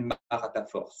Mughal and Maratha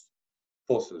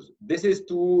forces. This is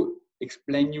to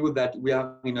explain you that we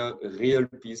are in a real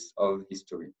piece of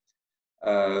history.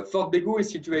 Fort Begu is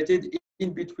situated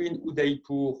in between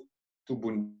Udaipur to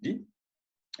Bundi.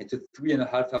 It's a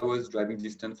 3.5 hours driving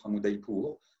distance from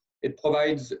Udaipur. It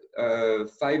provides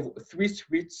 3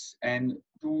 suites and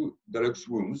 2 deluxe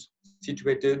rooms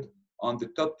situated on the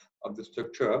top of the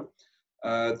structure,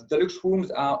 The deluxe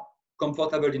rooms are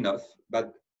comfortable enough,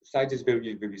 but size is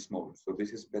very, very small. So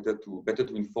this is better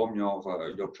to inform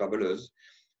your travelers,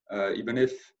 even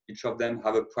if each of them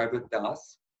have a private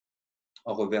terrace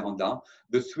or a veranda.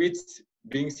 The suites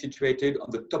being situated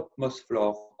on the topmost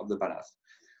floor of the palace.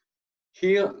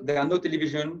 Here, there are no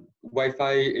television.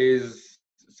 Wi-Fi is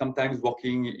sometimes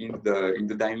working in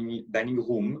the dining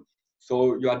room,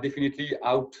 so you are definitely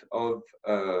out of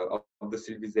the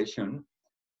civilization.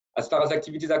 As far as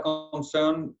activities are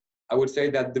concerned, I would say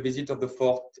that the visit of the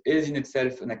fort is in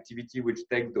itself an activity which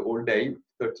takes the whole day,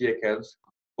 30 acres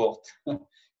fort,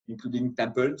 including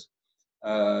temples.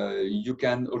 You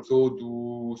can also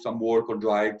do some walk or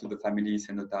drive to the family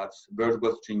cenotaphs, bird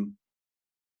watching.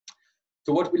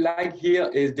 So what we like here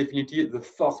is definitely the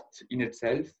fort in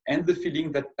itself and the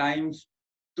feeling that time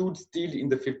stood still in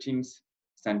the 15th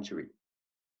century.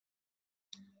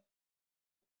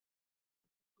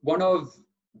 One of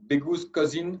Begou's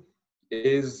cousins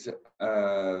is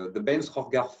the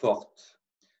Bensrorgar Fort,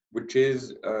 which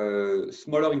is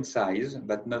smaller in size,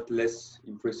 but not less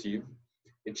impressive.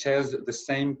 It shares the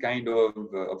same kind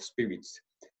of spirits.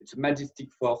 It's a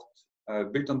majestic fort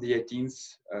built on the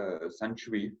 18th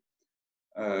century,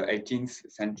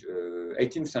 18th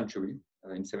century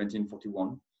in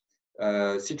 1741,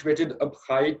 situated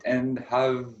upright and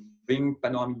having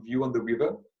panoramic view on the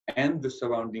river and the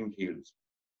surrounding hills.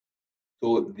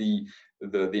 So the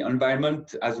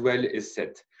environment as well is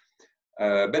set.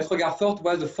 Bensrorgar Fort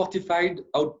was a fortified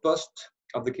outpost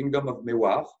of the Kingdom of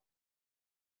Mewar.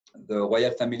 The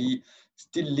royal family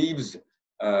still lives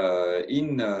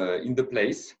in the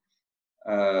place,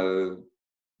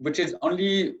 which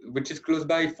is close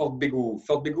by Fort Begou.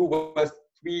 Fort Begou was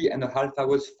 3.5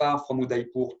 hours far from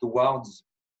Udaipur towards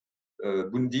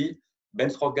Bundi.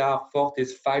 Bensrorgar Fort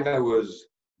is 5 hours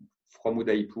from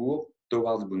Udaipur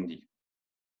towards Bundi.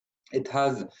 It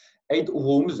has 8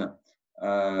 rooms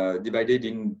divided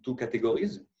in 2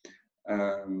 categories.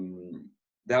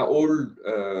 They are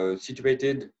all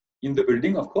situated in the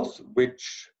building, of course,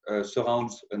 which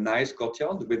surrounds a nice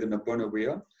courtyard with an open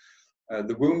area.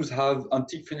 The rooms have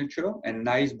antique furniture and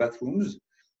nice bathrooms.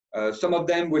 Some of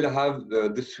them will have,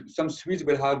 some suites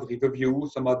will have river view,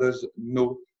 some others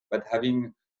no, but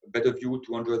having a better view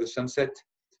to enjoy the sunset,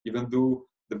 even though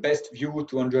the best view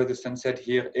to enjoy the sunset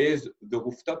here is the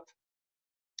rooftop,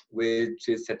 which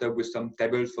is set up with some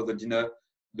tables for the dinner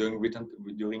during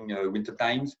winter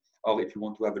times, or if you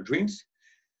want to have a drinks.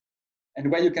 And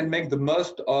where you can make the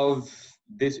most of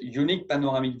this unique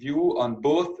panoramic view on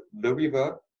both the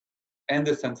river and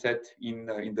the sunset in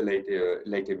the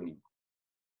late evening.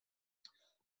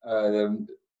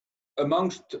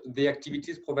 Amongst the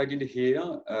activities provided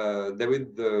here, there is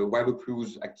the river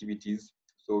cruise activities.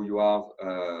 So you are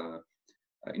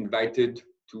invited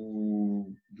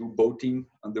to do boating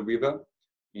on the river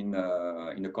in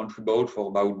a country boat for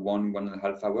about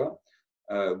 1.5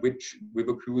 hours, which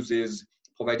river cruise is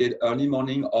provided early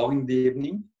morning or in the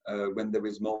evening when there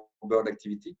is more bird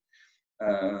activity.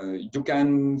 You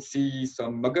can see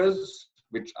some muggers,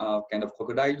 which are kind of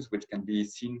crocodiles, which can be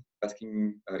seen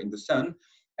basking in the sun.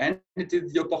 And it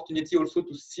is the opportunity also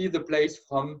to see the place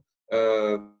from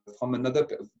the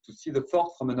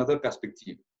fort from another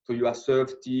perspective. So you are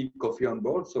served tea, coffee on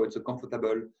board, so it's a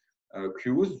comfortable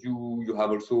cruise. You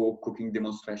have also cooking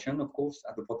demonstration, of course,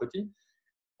 at the property.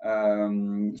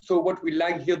 So what we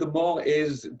like here the more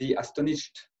is the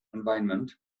astonished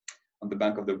environment on the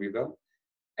bank of the river,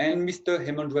 and Mr.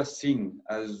 Hemendra Singh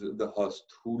as the host,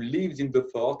 who lives in the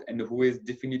fort and who is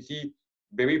definitely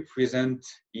very present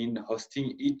in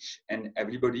hosting each and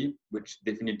everybody, which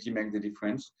definitely makes the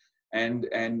difference, and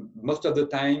most of the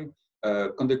time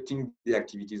conducting the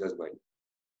activities as well.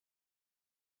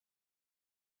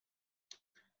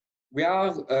 We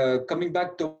are coming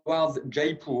back towards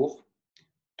Jaipur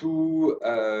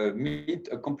to meet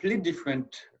a completely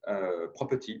different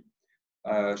property,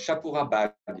 Shapura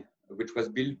Bagh, which was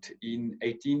built in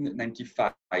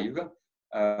 1895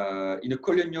 in a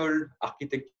colonial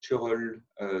architectural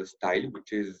style,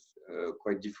 which is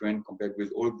quite different compared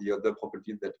with all the other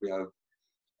properties that we have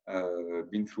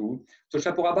been through. So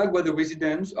Shapura Bagh was the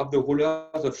residence of the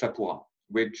rulers of Shapura,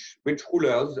 which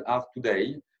rulers are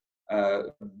today a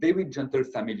very gentle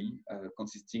family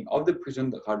consisting of the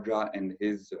present Raja and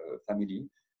his family.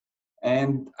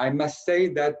 And I must say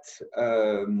that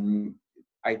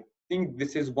I think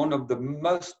this is one of the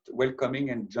most welcoming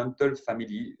and gentle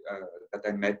family that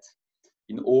I met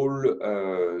in all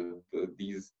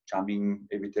these charming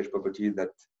heritage properties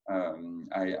that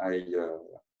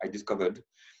I discovered.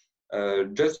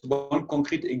 Just one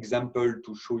concrete example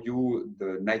to show you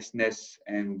the niceness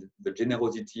and the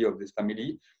generosity of this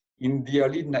family in the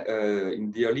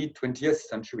early 20th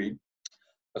century,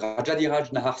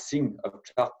 Rajadiraj Nahar Singh of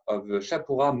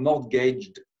Shahpura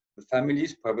mortgaged the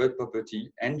family's private property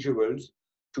and jewels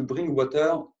to bring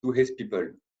water to his people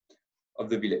of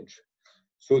the village.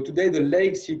 So today the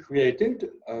lakes he created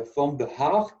form the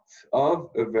heart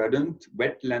of a verdant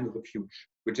wetland refuge,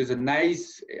 which is a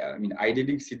nice,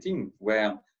 idyllic setting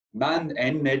where man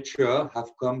and nature have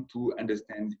come to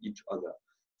understand each other.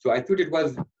 So I thought it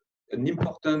was an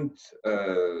important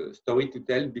story to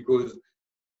tell, because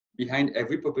behind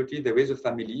every property there is a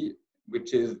family,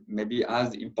 which is maybe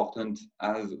as important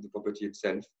as the property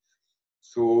itself.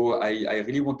 So I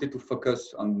really wanted to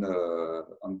focus on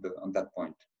that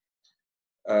point.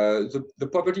 The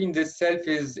property in itself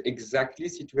is exactly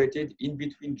situated in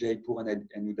between Jaipur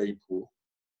and Udaipur.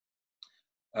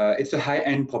 It's a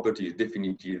high-end property,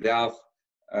 definitely. There are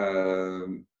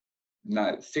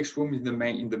 6 rooms in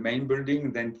the main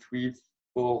building, then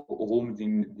 3-4 rooms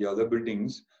in the other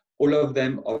buildings. All of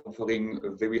them offering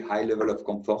a very high level of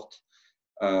comfort,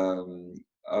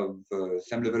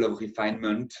 some level of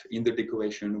refinement in the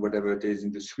decoration, whatever it is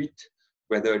in the suite,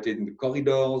 whether it is in the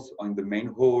corridors or in the main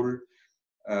hall.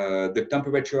 The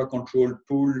temperature-controlled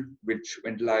pool, which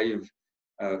went live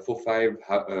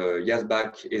 4-5 years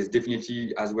back, is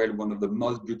definitely as well one of the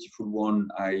most beautiful one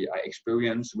I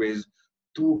experienced, with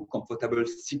 2 comfortable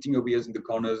sitting areas in the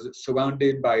corners,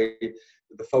 surrounded by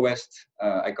the forest.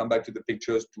 I come back to the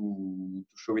pictures to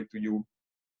show it to you.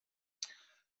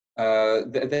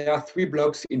 There are 3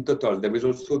 blocks in total. There is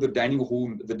also the dining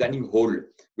hall,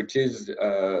 which is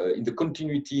in the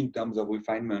continuity in terms of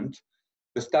refinement.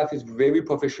 The staff is very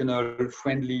professional,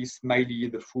 friendly, smiley.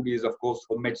 The food is, of course,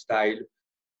 homemade style.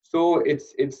 So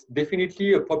it's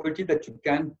definitely a property that you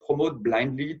can promote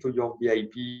blindly to your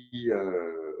VIP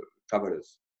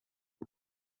travelers.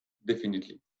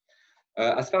 Definitely.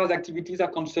 As far as activities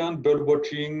are concerned, bird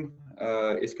watching,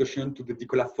 excursion to the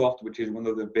Dicola Fort, which is one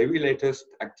of the very latest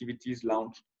activities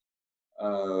launched.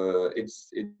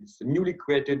 It's a newly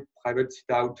created private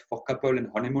sit-out for couple and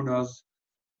honeymooners,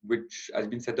 which has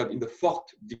been set up in the Fort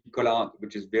Dicola,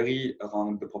 which is very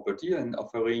around the property and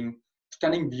offering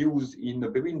stunning views in a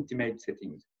very intimate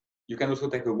settings. You can also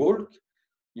take a walk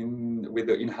with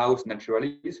the in-house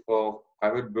naturalists for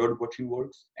private bird watching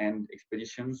walks and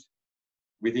expeditions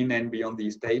within and beyond the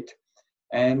estate.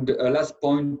 And a last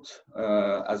point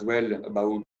as well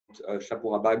about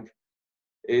Shahpura Bagh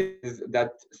is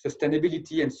that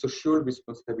sustainability and social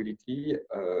responsibility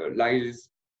lies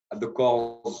at the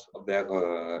core of their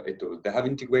ethos. They have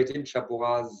integrated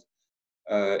Shahpura's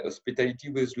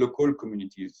hospitality with local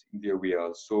communities in the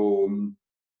area. So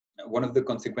one of the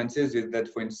consequences is that,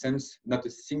 for instance, not a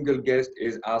single guest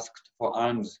is asked for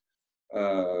alms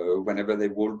whenever they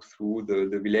walk through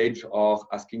the village, or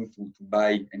asking to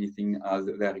buy anything as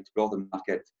they explore the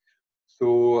market.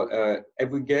 So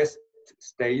every guest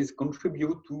stays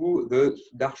contribute to the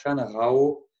Sudarshan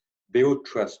Rao Deo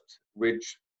Trust,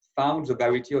 which founds a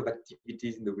variety of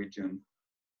activities in the region,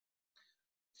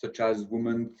 such as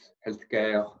women's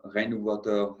healthcare,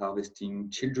 rainwater harvesting,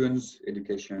 children's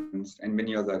education, and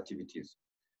many other activities.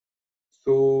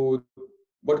 So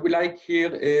what we like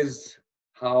here is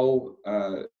how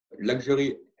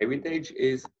luxury heritage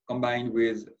is combined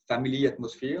with family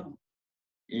atmosphere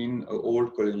in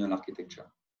old colonial architecture.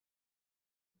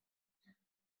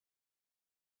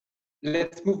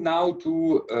 Let's move now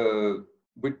to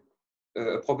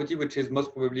a property which is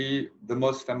most probably the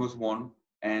most famous one,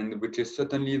 and which is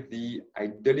certainly the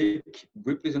idyllic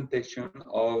representation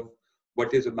of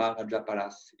what is a Maharaja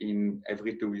Palace in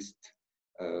every tourist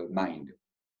mind.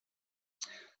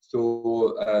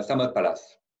 So Samad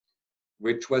Palace,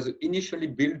 which was initially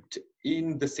built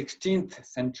in the 16th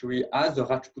century as a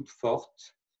Rajput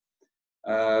fort,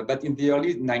 but in the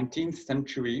early 19th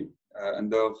century,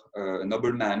 under a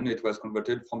nobleman, it was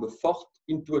converted from a fort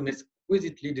into an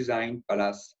exquisitely designed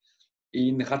palace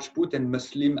in Rajput and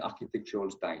Muslim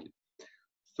architectural style.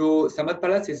 So Samad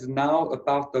Palace is now a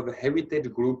part of a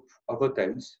heritage group of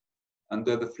hotels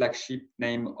under the flagship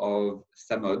name of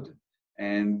Samad,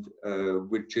 and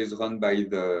which is run by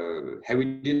the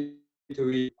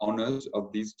hereditary owners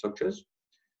of these structures.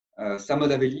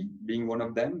 Samad Haveli being one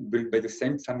of them, built by the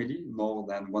same family more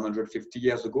than 150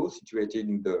 years ago, situated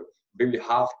in the very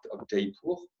heart of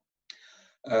Jaipur.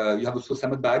 You have also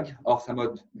Samad Bagh or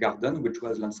Samad Garden, which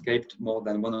was landscaped more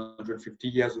than 150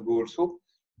 years ago also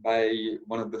by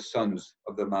one of the sons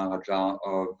of the Maharaja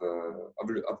of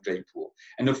Jaipur.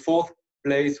 And a fourth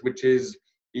place, which is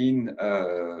in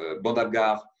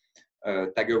Bandhavgarh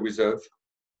Tiger Reserve,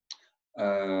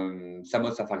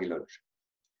 Samad Safari Lodge.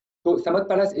 So Samad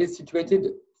Palace is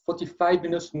situated 45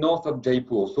 minutes north of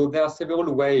Jaipur. So there are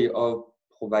several ways of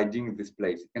providing this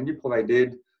place. It can be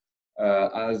provided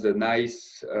as a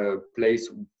nice place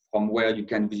from where you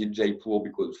can visit Jaipur,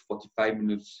 because 45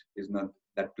 minutes is not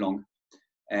that long.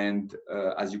 And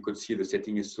as you could see, the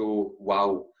setting is so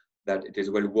wow that it is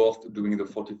well worth doing the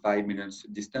 45 minutes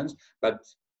distance. But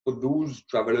for those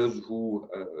travelers who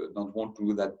don't want to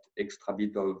do that extra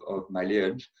bit of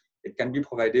mileage, it can be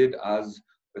provided as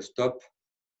a stop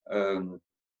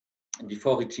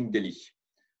before reaching Delhi.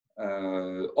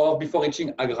 Or before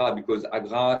reaching Agra, because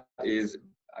Agra is,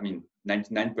 I mean,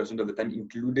 99% of the time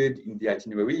included in the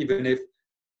itinerary, even if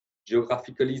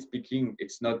geographically speaking,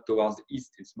 it's not towards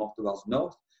east, it's more towards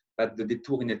north, but the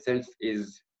detour in itself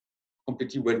is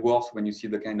completely well worth when you see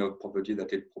the kind of property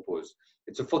that it proposed.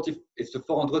 It's a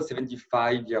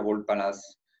 475-year-old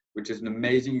palace, which is an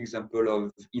amazing example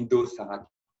of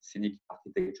Indo-Saracenic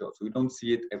architecture. So we don't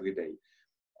see it every day.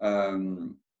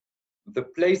 The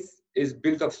place is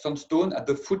built of sandstone at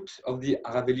the foot of the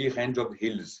Aravalli range of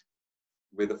hills,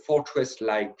 with a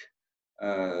fortress-like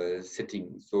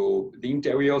setting. So the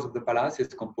interiors of the palace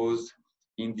is composed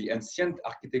in the ancient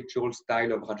architectural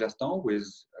style of Rajasthan, with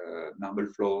marble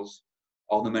floors,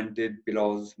 ornamented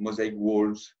pillars, mosaic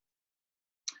walls,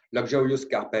 luxurious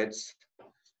carpets,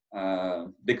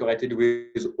 decorated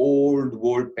with old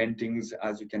wall paintings,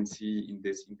 as you can see in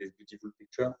this beautiful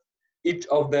picture. Each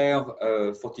of their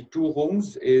 42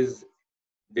 rooms is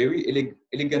very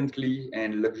elegantly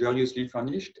and luxuriously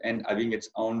furnished and having its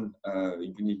own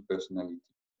unique personality.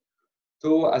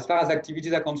 So as far as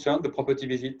activities are concerned, the property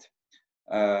visit,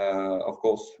 of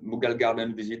course, Mughal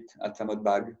garden visit at Samad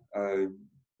Bagh,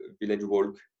 village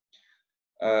walk.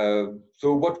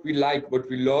 So what we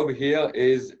love here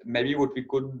is maybe what we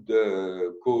could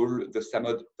call the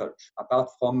Samad touch. Apart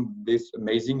from this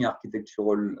amazing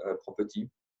architectural property,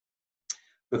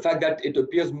 the fact that it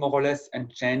appears more or less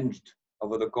unchanged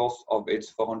over the course of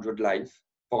its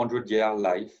 400-year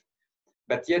life,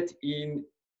 but yet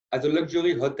as a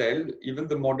luxury hotel, even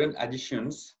the modern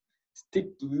additions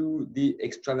stick to the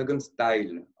extravagant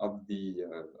style of the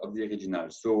original.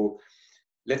 So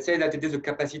let's say that it is a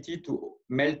capacity to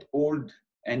melt old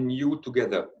and new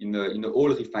together in a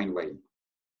all refined way.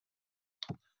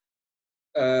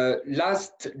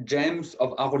 Last gems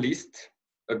of our list,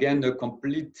 again, a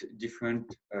complete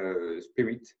different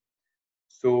spirit.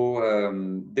 So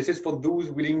this is for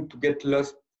those willing to get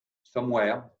lost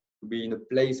somewhere, to be in a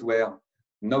place where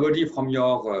nobody from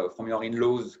your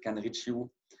in-laws can reach you.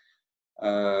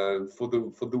 For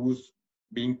those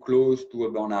being close to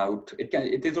a burnout,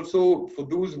 it is also for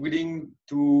those willing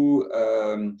to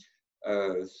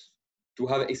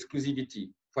have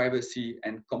exclusivity, privacy,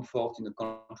 and comfort in a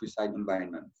countryside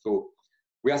environment. So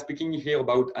we are speaking here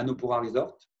about Annapurna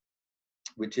Resort,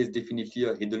 which is definitely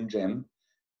a hidden gem.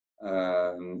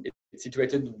 It's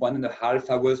situated 1.5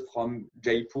 hours from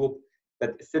Jaipur,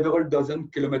 but several dozen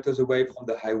kilometers away from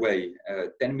the highway,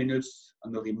 10 minutes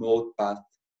on a remote path.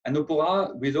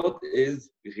 Annapurna Resort is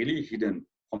really hidden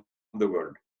from the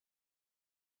world.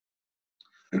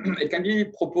 It can be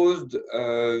proposed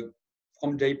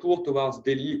from Jaipur towards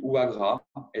Delhi or Agra,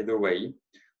 either way.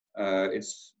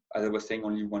 It's, as I was saying,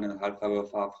 only 1.5 hours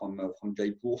far from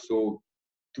Jaipur, so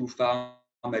too far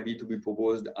maybe to be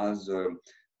proposed as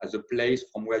a place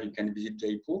from where you can visit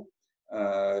Jaipur.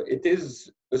 It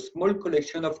is a small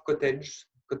collection of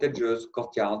cottages,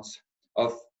 courtyards,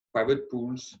 of private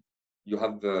pools. You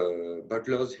have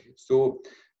butlers. So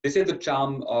this is the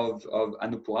charm of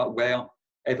Annapurna, where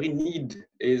every need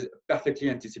is perfectly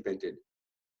anticipated.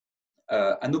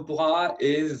 Annapurna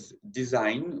is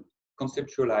designed,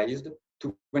 conceptualized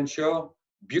to ensure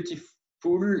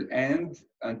beautiful and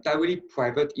entirely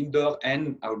private indoor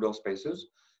and outdoor spaces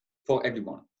for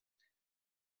everyone.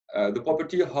 The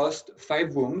property hosts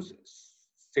 5 rooms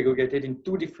segregated in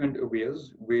 2 different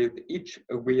areas, with each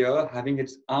area having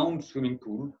its own swimming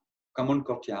pool, common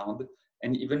courtyard,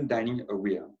 and even dining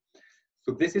area.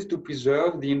 So this is to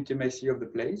preserve the intimacy of the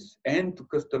place and to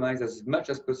customize as much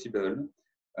as possible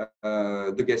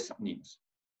the guest needs.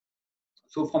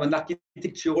 So from an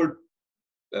architectural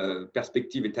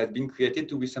perspective, it has been created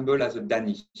to resemble as a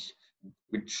dani,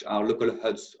 which are local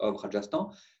huts of Rajasthan,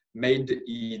 made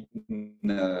in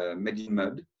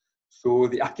mud. So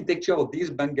the architecture of these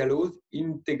bungalows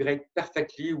integrate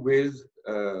perfectly with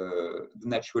the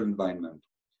natural environment.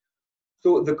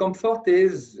 So the comfort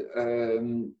is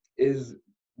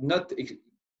not,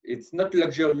 it's not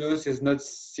luxurious, it's not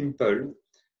simple.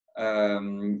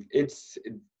 It's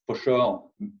for sure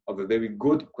of a very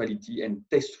good quality and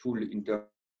tasteful interior.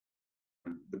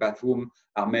 The bathrooms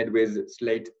are made with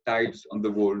slate tiles on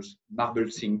the walls, marble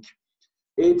sink,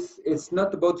 It's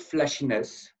not about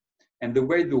flashiness, and the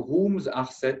way the rooms are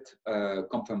set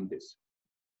confirm this.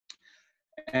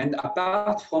 And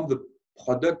apart from the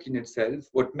product in itself,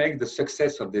 what makes the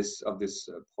success of this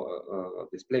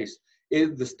place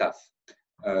is the staff.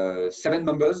 7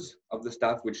 members of the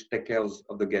staff which take care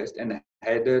of the guest and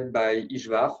headed by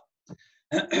Ishvar.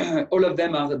 All of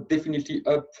them are definitely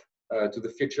up to the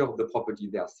feature of the property.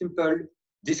 They are simple,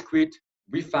 discreet,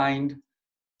 refined,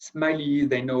 smiley.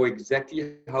 They know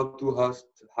exactly how to host,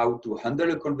 how to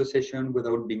handle a conversation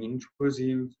without being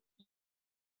intrusive.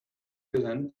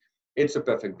 It's a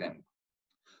perfect blend.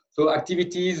 So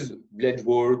activities, village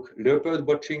walk, leopard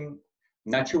watching,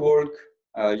 nature walk.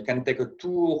 You can take a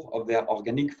tour of their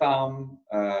organic farm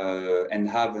and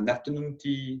have an afternoon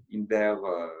tea in their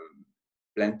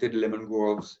planted lemon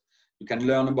groves. You can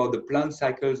learn about the plant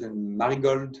cycles and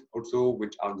marigold also,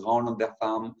 which are grown on their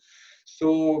farm.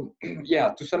 So yeah,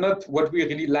 to sum up, what we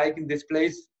really like in this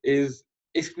place is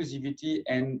exclusivity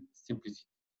and simplicity.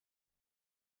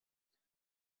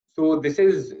 So this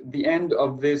is the end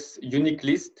of this unique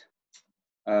list.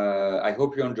 I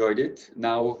hope you enjoyed it.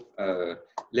 Now,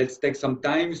 let's take some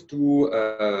time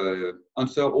to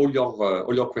answer all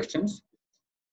your questions.